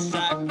shake the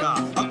shack.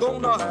 I'm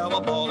gonna have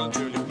a ball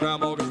until your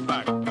grandma gets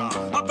back.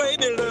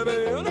 Baby, let me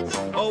in.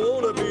 I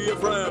wanna be your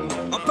friend.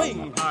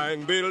 Bang,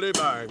 bang, biddly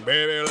bang,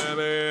 baby, let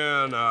me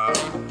in.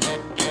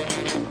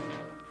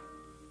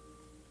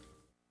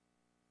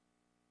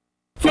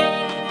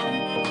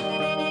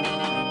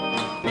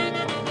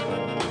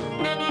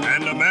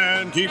 And the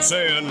man keeps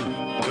saying,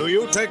 do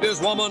you take this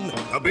woman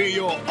to be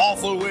your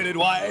awful wedded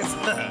wife?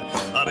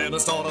 And then I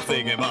started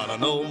thinking about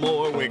no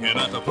more winking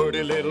at the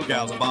pretty little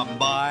gals bopping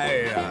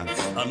by.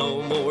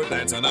 No more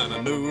dancing and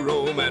a new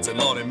romance, and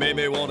Lord, it made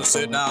me want to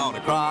sit down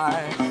and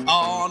cry.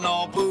 Oh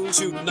no, boo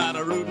pool shooting and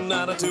a rootin'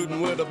 and a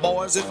tootin' with the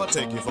boys if I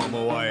take you for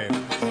my wife.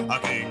 I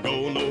can't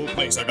go no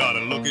place, I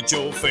gotta look at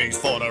your face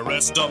for the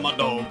rest of my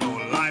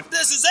doggone life.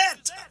 This is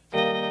it!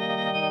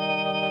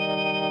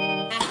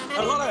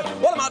 And honey,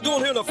 what am I doing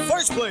here in the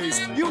first place?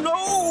 You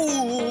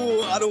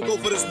know I don't go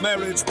for this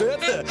marriage bit.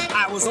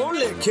 I was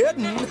only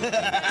kidding. And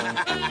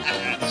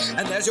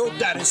there's your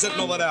daddy sitting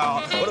over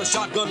there with a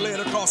shotgun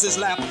laying across his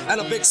lap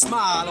and a big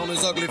smile on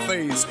his ugly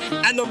face.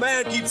 And the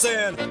man keeps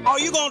saying, are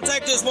you gonna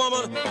take this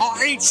woman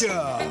or ain't you?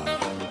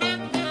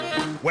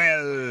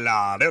 Well,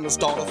 then I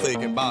started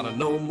thinking about it.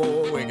 No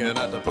more winking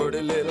at the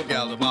pretty little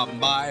gals bobbing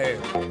by.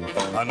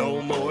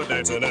 No more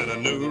dancing and a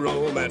new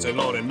romance. And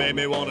Lord, it made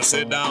me want to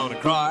sit down and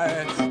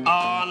cry.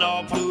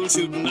 No pool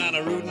shooting and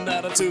a rootin'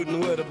 and a tootin'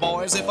 with the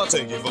boys if I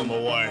take you for my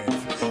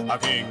wife. I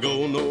can't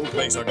go no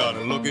place. I gotta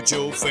look at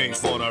your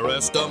face for the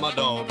rest of my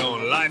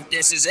doggone life.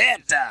 This is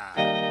it.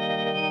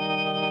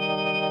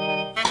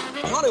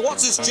 Honey,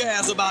 what's this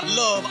jazz about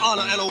love,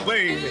 honor, and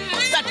obey?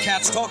 That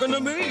cat's talking to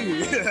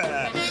me.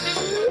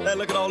 And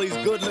look at all these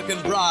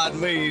good-looking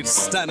bridesmaids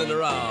standing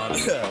around.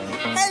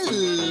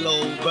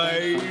 Hello,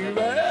 baby.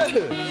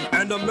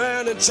 And the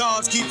man in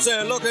charge keeps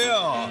saying, look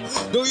here,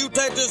 do you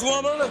take this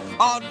woman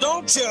or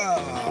don't you?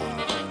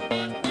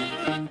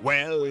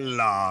 Well,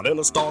 then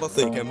I started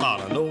thinking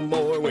about it. No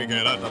more winking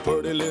at the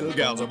pretty little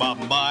gals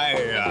bobbing by.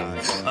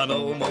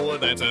 No more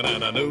dancing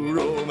and a new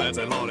romance.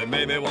 And Lord, it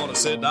made me want to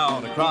sit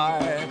down and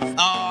cry.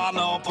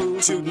 No pool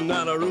shooting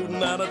and a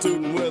rootin' and a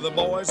tootin' with the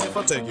boys if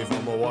I take you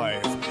for my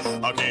wife.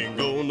 I can't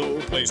go no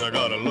place. I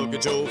gotta look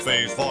at your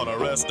face for the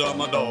rest of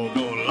my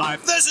doggone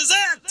life. This is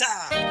it!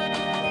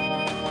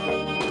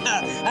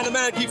 And the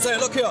man keeps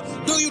saying, look here,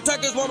 do you take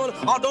this woman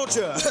or don't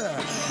you?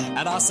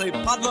 And I say,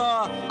 partner,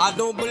 I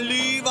don't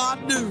believe I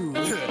do.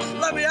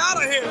 Let me out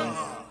of here.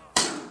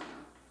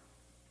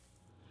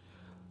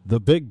 The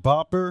Big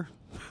Bopper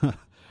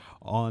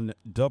on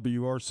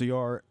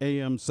WRCR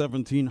AM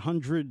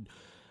 1700.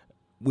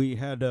 We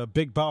had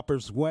Big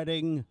Bopper's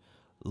Wedding,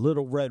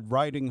 Little Red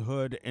Riding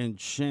Hood, and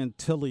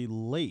Chantilly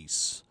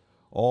Lace,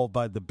 all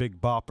by the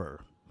Big Bopper.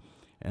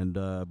 And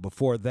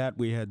before that,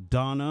 we had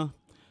Donna,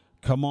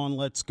 Come On,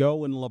 Let's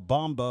Go, and La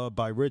Bamba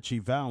by Richie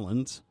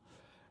Valens.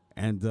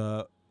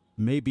 And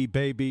Maybe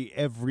Baby,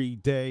 Every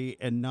Day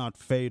and Not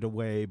Fade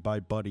Away by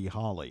Buddy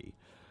Holly.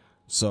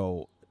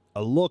 So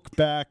a look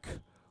back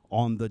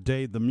on the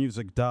day the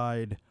music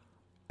died.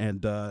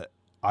 And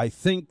I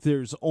think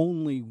there's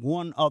only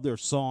one other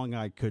song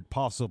I could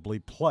possibly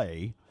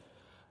play.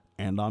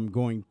 And I'm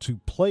going to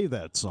play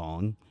that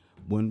song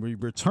when we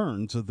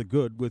return to The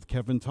Good with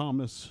Kevin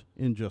Thomas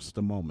in just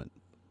a moment.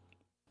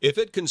 If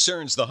it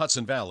concerns the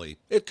Hudson Valley,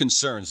 it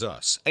concerns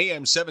us.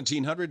 AM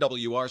 1700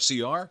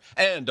 WRCR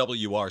and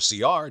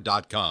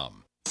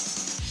WRCR.com.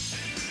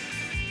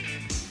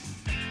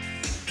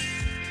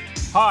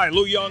 Hi,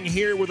 Lou Young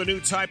here with a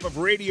new type of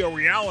radio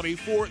reality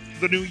for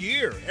the new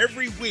year.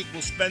 Every week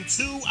we'll spend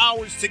 2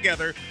 hours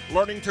together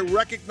learning to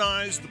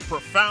recognize the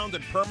profound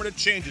and permanent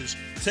changes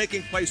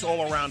taking place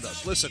all around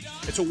us. Listen,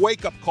 it's a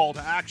wake-up call to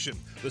action.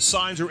 The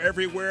signs are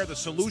everywhere. The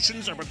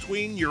solutions are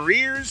between your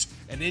ears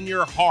and in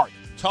your heart.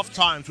 Tough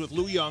Times with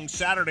Lou Young,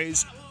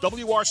 Saturdays,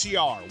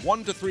 WRCR,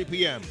 1 to 3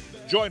 p.m.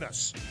 Join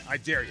us. I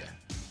dare you.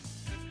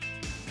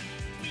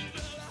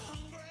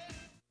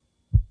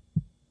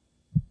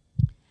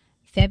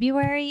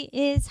 February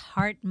is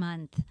Heart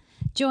Month.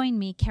 Join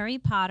me, Carrie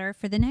Potter,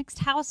 for the next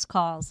House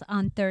Calls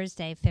on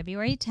Thursday,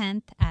 February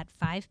 10th at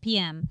 5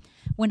 p.m.,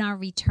 when our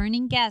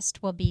returning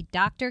guest will be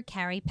Dr.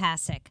 Carrie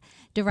Pasick,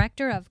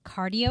 Director of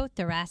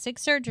Cardiothoracic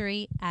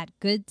Surgery at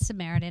Good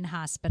Samaritan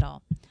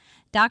Hospital.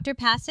 Dr.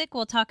 Pasick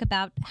will talk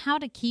about how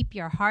to keep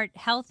your heart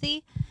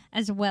healthy,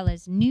 as well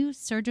as new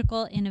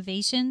surgical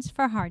innovations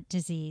for heart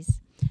disease.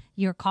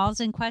 Your calls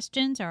and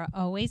questions are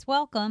always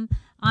welcome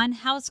on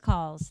House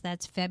Calls.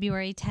 That's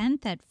February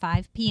 10th at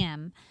 5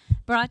 p.m.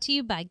 Brought to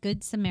you by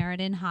Good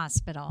Samaritan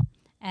Hospital.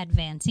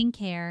 Advancing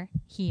care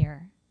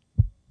here.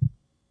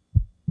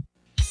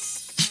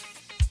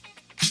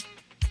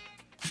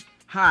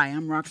 Hi,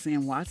 I'm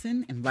Roxanne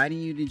Watson,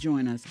 inviting you to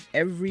join us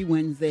every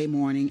Wednesday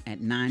morning at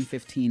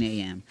 9:15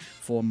 a.m.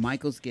 for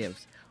Michael's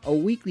Gifts, a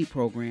weekly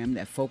program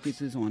that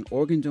focuses on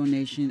organ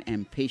donation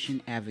and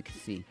patient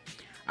advocacy.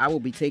 I will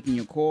be taking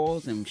your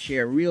calls and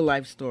share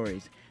real-life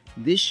stories.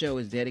 This show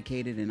is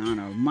dedicated in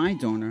honor of my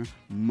donor,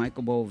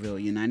 Michael Boville,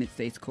 United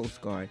States Coast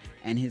Guard,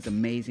 and his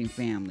amazing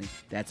family.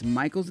 That's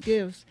Michael's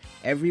Gifts,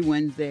 every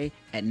Wednesday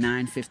at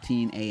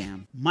 9:15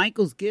 a.m.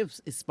 Michael's Gifts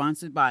is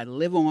sponsored by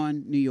Live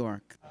On New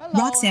York.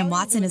 Roxanne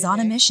Watson is on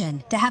a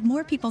mission to have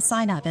more people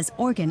sign up as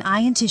organ, eye,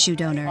 and tissue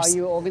donors. Are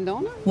you an organ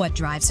donor? What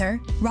drives her?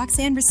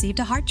 Roxanne received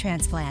a heart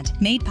transplant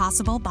made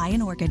possible by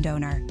an organ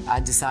donor. I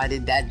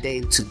decided that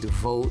day to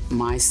devote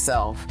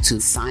myself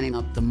to signing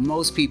up the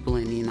most people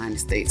in the United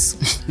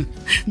States.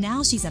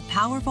 Now she's a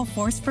powerful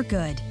force for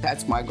good.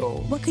 That's my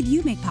goal. What could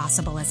you make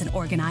possible as an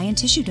organ, eye, and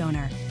tissue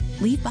donor?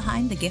 Leave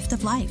behind the gift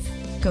of life.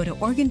 Go to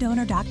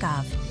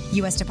organdonor.gov.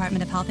 U.S.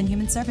 Department of Health and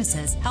Human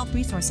Services, Health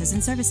Resources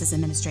and Services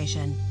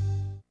Administration.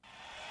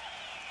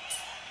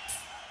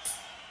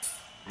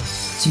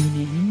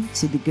 Tune in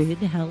to the Good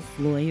Health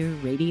Lawyer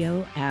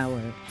Radio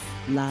Hour,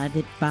 live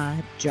at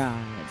 5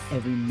 Drive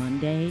every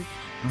Monday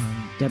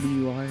on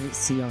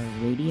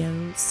WRCR Radio,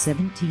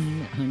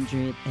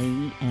 1700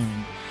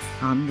 AM.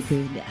 I'm the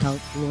Good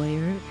Health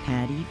Lawyer,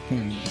 Patty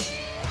Finn.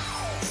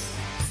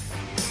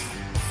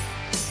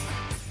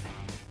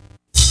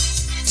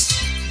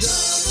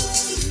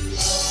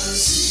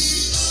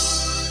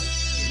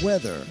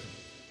 Weather.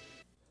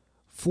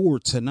 For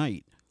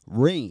tonight,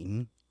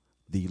 rain,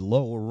 the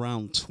low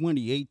around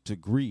 28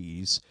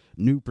 degrees,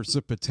 new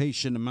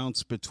precipitation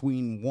amounts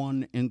between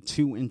 1 and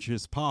 2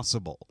 inches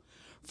possible.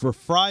 For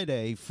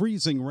Friday,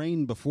 freezing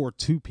rain before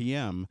 2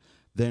 p.m.,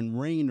 then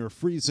rain or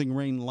freezing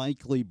rain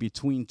likely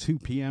between 2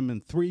 p.m.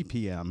 and 3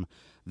 p.m.,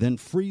 then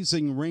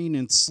freezing rain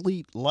and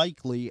sleet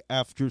likely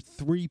after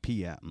 3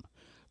 p.m.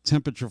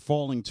 Temperature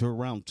falling to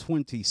around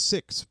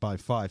 26 by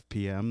 5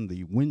 p.m.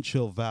 The wind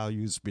chill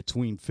values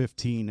between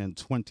 15 and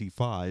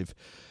 25.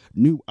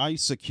 New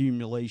ice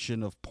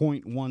accumulation of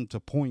 0.1 to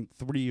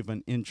 0.3 of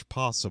an inch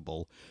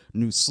possible.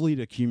 New sleet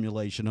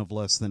accumulation of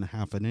less than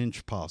half an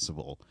inch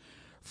possible.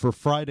 For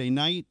Friday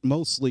night,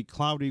 mostly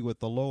cloudy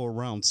with a low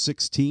around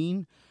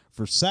 16.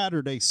 For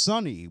Saturday,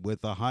 sunny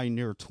with a high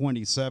near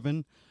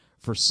 27.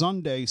 For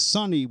Sunday,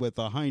 sunny with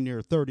a high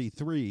near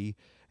 33.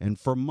 And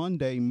for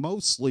Monday,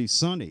 mostly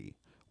sunny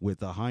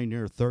with a high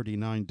near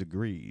 39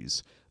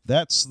 degrees.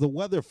 That's the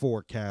weather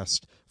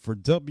forecast for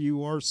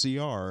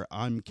WRCR.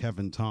 I'm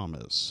Kevin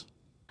Thomas.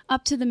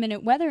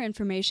 Up-to-the-minute weather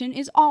information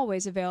is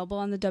always available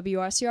on the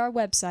WRCR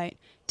website.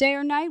 Day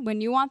or night,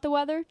 when you want the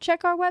weather,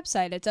 check our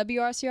website at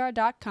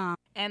WRCR.com.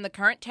 And the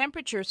current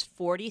temperature's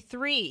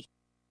 43.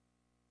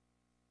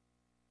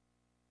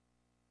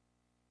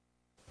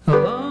 A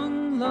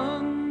long,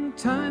 long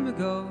time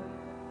ago,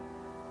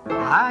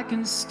 I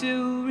can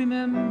still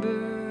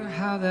remember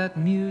how that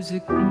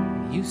music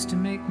used to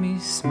make me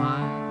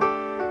smile.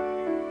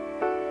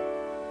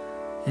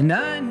 And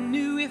I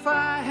knew if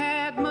I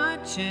had my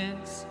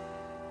chance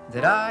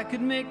that I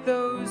could make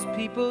those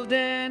people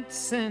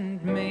dance,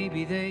 and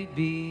maybe they'd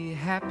be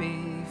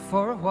happy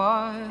for a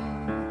while.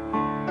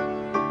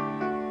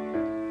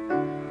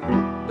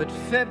 But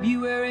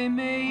February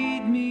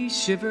made me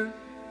shiver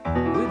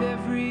with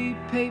every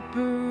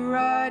paper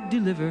I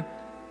deliver.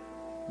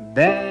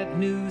 Bad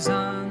news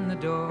on the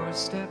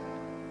doorstep,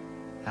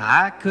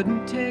 I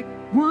couldn't take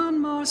one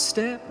more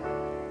step.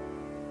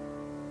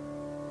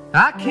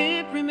 I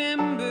can't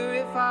remember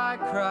if I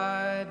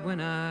cried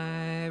when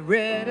I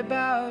read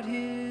about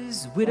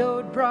his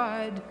widowed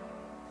bride,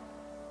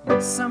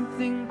 but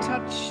something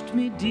touched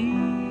me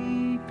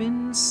deep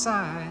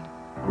inside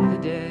the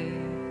day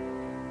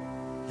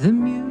the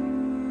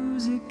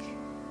music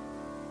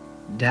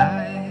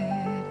died.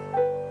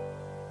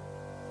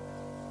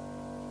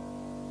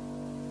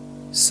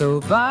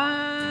 So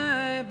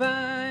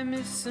bye-bye,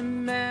 Miss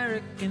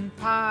American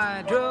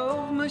Pie.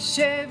 Drove my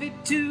Chevy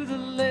to the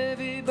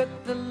levee,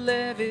 but the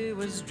levee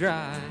was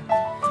dry.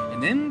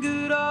 And them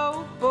good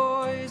old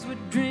boys were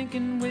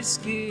drinking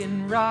whiskey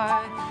and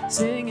rye,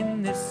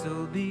 singing,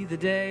 this'll be the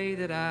day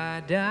that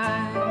I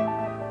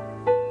die.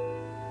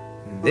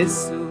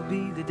 This'll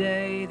be the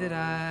day that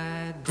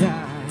I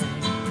die.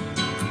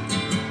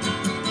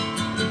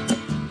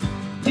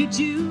 Did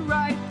you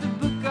write the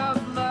book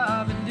of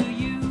love, and do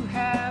you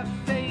have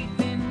faith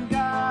in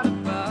God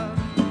above?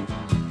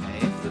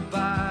 If the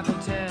Bible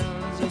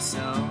tells you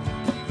so.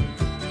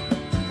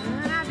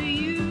 Now do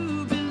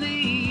you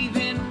believe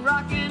in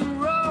rock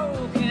and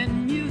roll?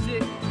 Can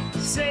music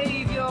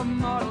save your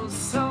mortal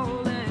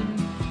soul? And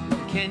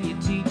can you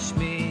teach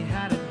me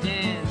how to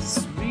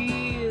dance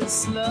real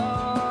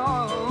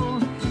slow?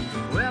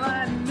 Well,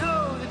 I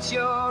know that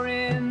you're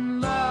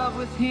in love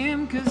with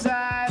him, 'cause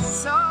I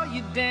saw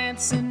you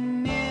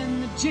dancing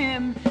in the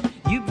gym.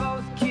 You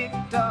both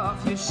kicked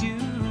off your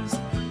shoes.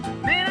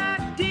 Man, I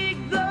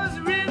dig those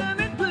rhythm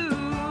and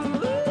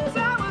blues.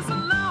 I was a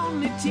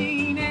lonely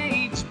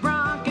teenage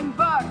bronc and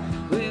buck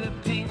with a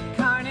pink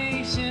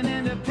carnation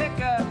and a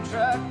pickup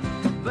truck,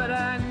 but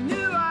I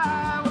knew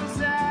I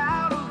was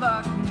out of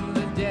luck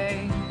the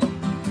day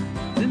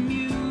the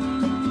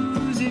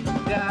music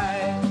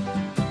died.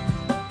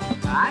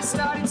 I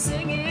started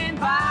singing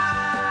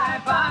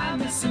bye-bye,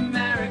 Miss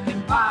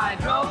American Pie.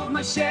 Drove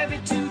my Chevy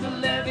to the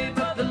levee,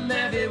 but the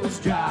levee was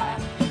dry.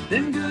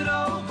 Them good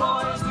old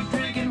boys were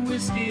drinking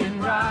whiskey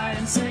and rye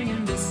and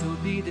singing, this'll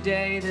be the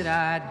day that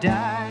I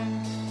die.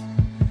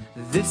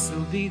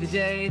 This'll be the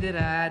day that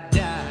I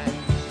die.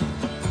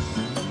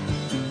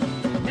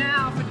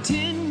 Now for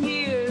 10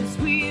 years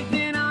we've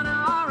been on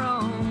our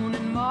own,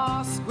 and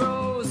moss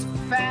grows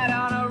fat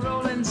on a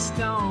rolling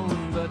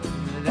stone, but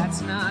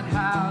that's not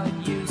how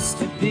it used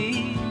to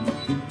be.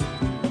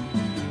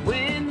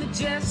 When the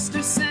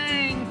jester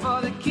sang for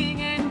the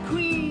king and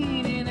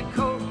queen in a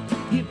coat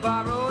he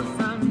borrowed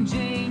from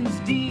James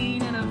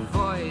Dean, and a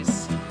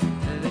voice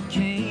that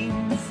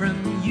came from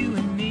you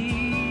and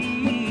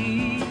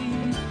me.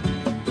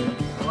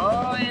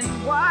 Oh, and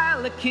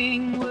while the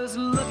king was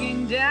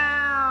looking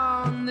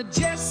down, the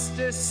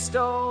jester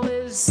stole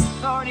his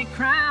thorny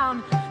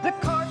crown. The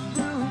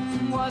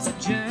courtroom was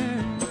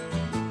adjourned,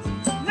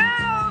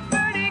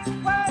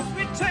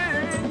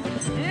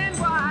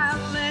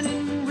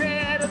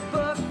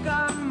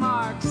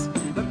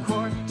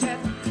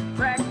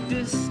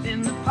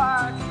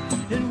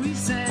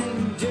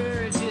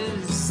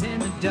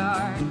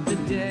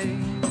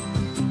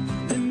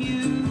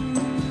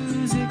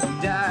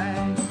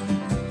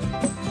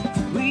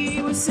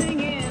 were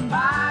singing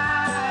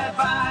bye,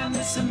 bye,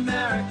 Miss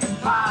American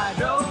Pie.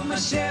 Drove my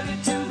Chevy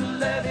to the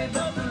levee,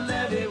 but the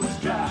levee was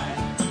dry.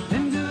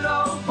 Them good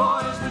old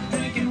boys were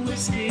drinking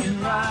whiskey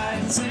and rye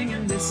and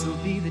singing, this'll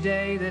be the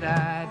day that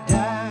I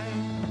die.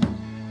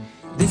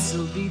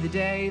 This'll be the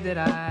day that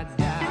I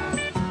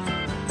die.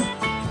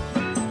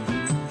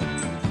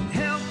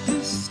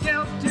 Helter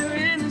skelter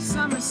in the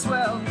summer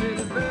swelter,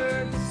 the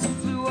birds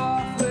flew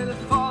off with a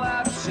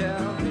fallout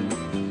shelter.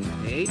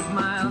 8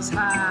 miles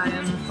high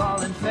and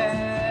falling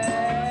fast,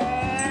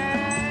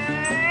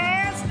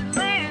 and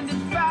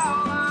landed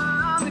foul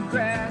on the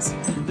grass.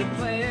 The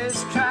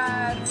players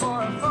tried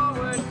for a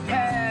forward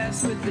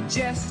pass with the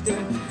jester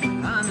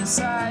on the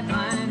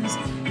sidelines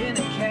in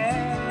a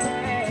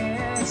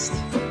cast.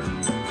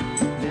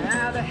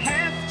 Now the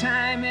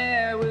halftime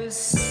air was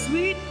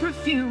sweet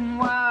perfume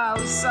while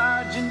the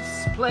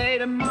sergeants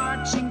played a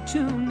marching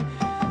tune.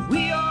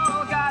 We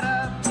all got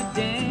up to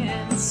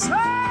dance,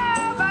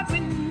 oh, but we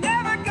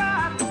never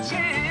got the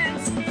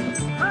chance,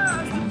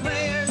 'cause the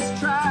players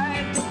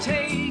tried to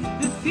take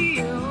the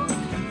field.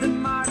 The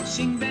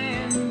marching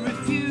band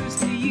refused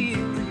to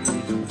yield.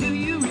 Do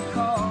you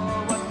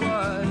recall what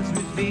was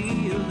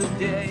revealed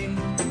today?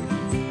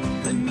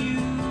 The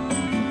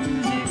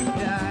music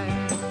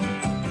died.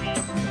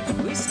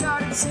 We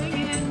started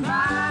singing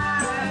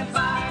bye,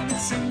 bye,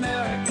 Miss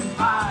American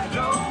Pie.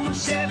 Drove my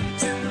Chevy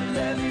to the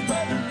levee,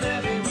 but the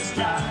levee was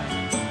dry.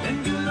 Them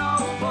good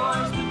old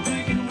boys were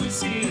drinking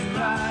whiskey and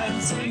rye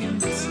and singing,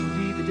 this'll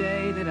be the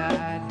day that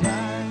I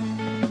die.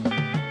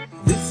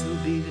 This'll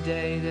be the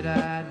day that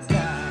I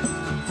die.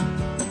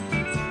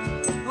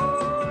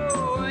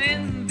 Oh,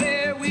 and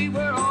there we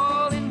were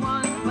all in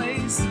one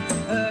place,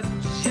 a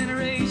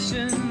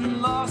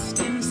generation lost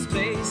in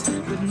space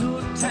with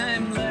no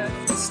time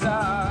left to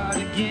start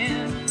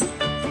again.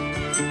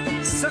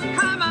 So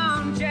come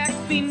on, Jack,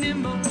 be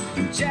nimble,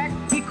 Jack,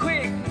 be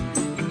quick.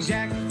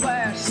 Jack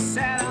Flash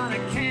sat on a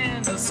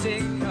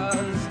candlestick,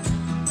 'cause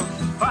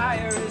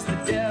fire is the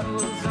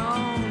devil's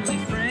only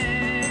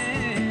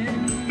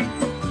friend.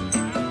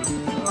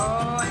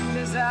 Oh, and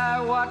as I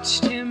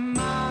watched him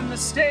on the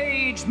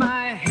stage,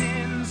 my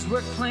hands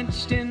were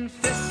clenched in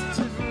fists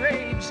of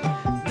rage.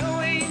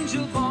 No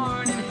angel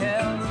born in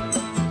hell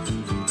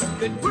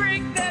could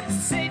break that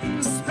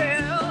Satan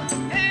spell.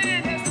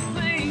 And as the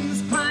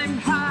flames climbed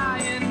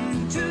high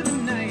into the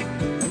night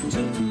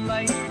to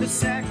light the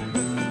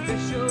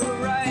sacrificial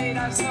rite,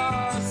 I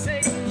saw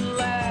Satan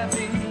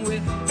laughing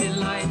with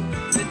delight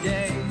the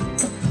day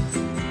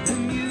the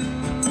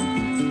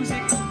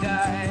music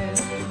died.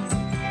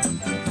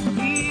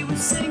 He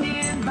was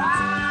singing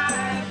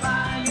bye,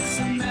 bye, Miss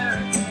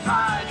American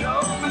Pie.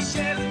 Drove my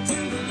Chevy to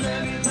the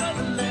levee, but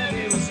the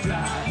levee was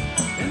dry.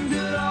 Them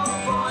good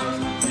old boys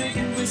were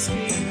drinking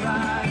whiskey and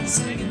rye and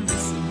singing,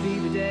 this'll be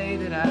the day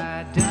that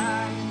I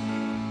die.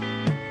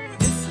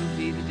 This'll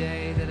be the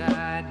day that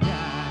I die.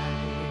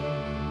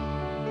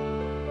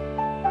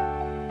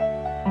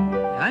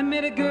 I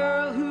met a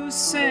girl who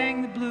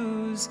sang the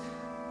blues,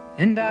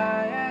 and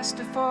I asked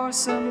her for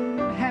some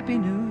happy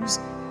news,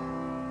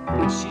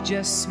 but she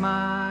just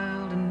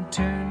smiled and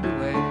turned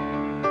away.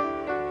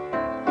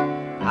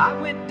 I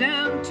went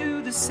down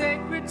to the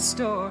sacred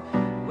store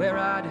where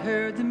I'd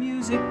heard the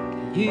music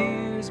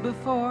years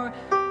before,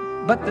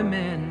 but the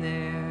man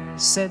there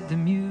said the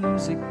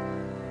music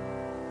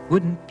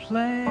wouldn't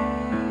play.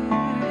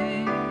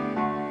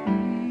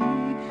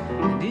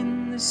 And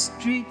in the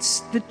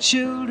streets the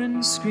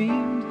children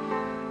screamed,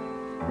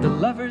 the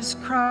lovers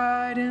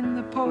cried and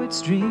the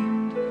poets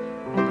dreamed,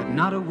 but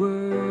not a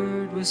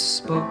word was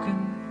spoken.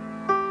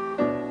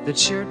 The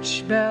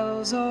church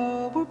bells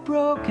all were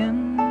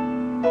broken,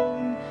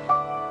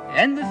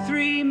 and the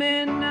 3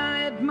 men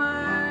I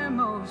admire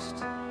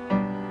most,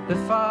 the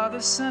Father,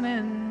 Son,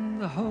 and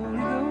the Holy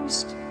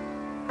Ghost,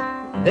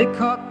 they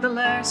caught the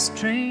last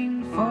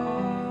train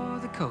for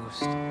the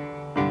coast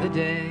the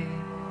day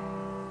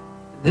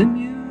the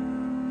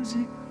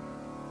music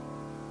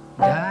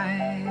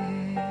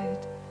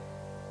died.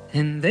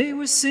 And they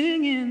were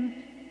singing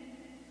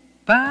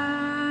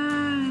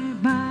bye,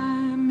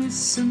 bye,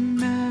 Miss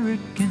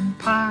American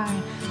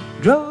Pie.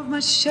 Drove my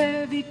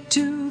Chevy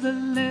to the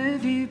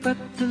levee, but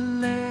the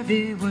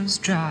levee was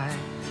dry.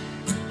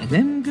 And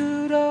them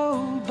good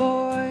old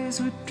boys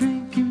were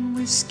drinking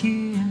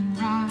whiskey and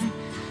rye,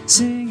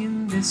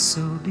 singing,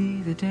 this'll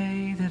be the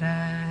day that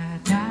I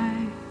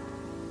die.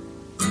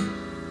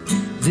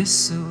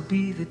 This'll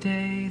be the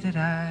day that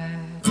I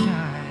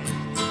die.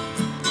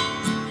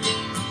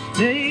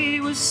 They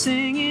were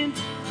singing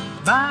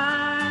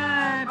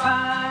bye,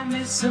 bye,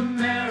 Miss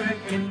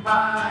American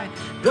Pie.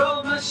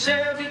 Drove my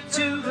Chevy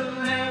to the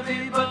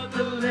levee, but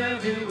the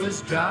levee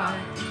was dry.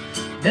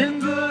 Them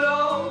good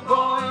old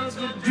boys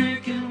were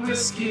drinking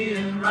whiskey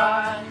and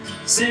rye,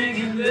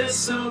 singing,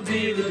 this'll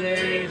be the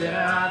day that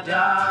I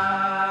die.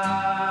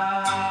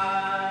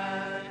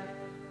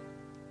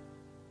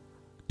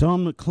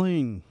 Don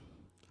McLean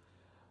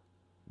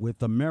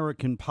with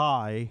American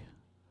Pie,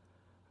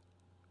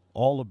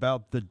 all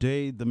about the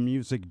day the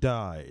music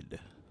died.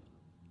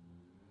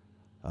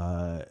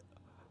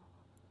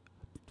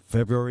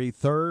 February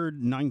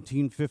 3rd,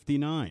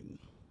 1959.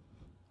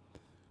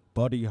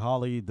 Buddy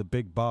Holly, the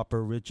Big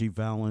Bopper, Richie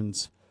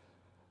Valens,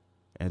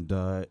 and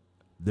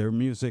their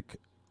music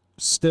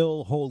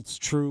still holds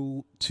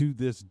true to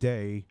this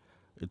day.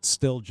 It's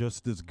still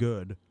just as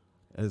good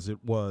as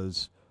it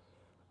was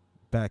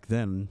back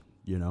then,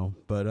 you know.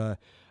 But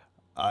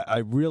I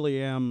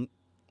really am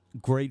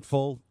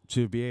grateful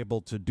to be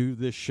able to do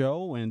this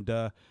show, and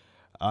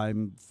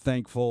I'm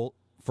thankful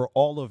for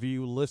all of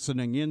you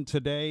listening in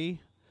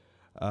today.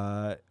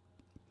 You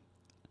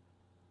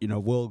know,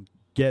 we'll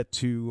get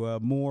to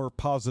more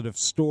positive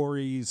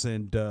stories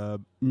and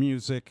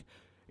music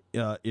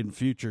in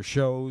future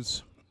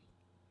shows.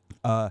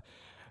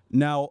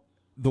 Now,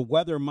 the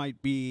weather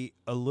might be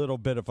a little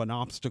bit of an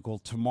obstacle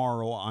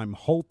tomorrow. I'm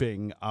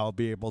hoping I'll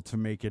be able to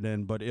make it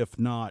in, but if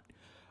not,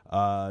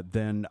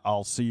 then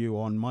I'll see you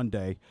on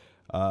Monday.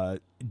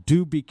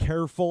 Do be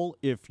careful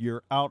if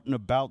you're out and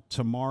about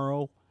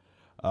tomorrow.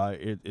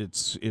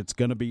 It's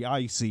going to be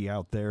icy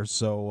out there,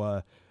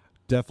 so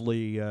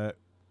definitely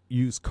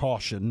use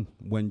caution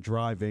when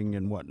driving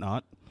and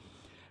whatnot.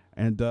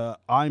 And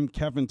I'm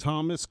Kevin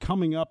Thomas.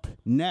 Coming up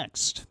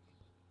next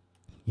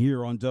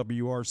here on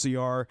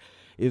WRCR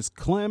is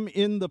Clem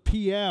in the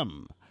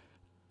PM,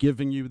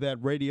 giving you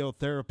that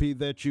radiotherapy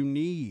that you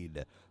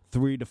need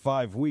 3 to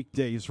 5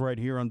 weekdays right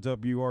here on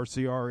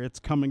WRCR. It's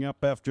coming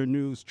up after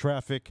news,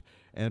 traffic,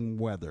 and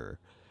weather.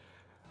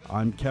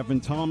 I'm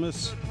Kevin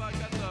Thomas.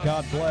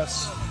 God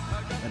bless,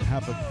 and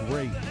have a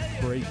great,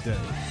 great day.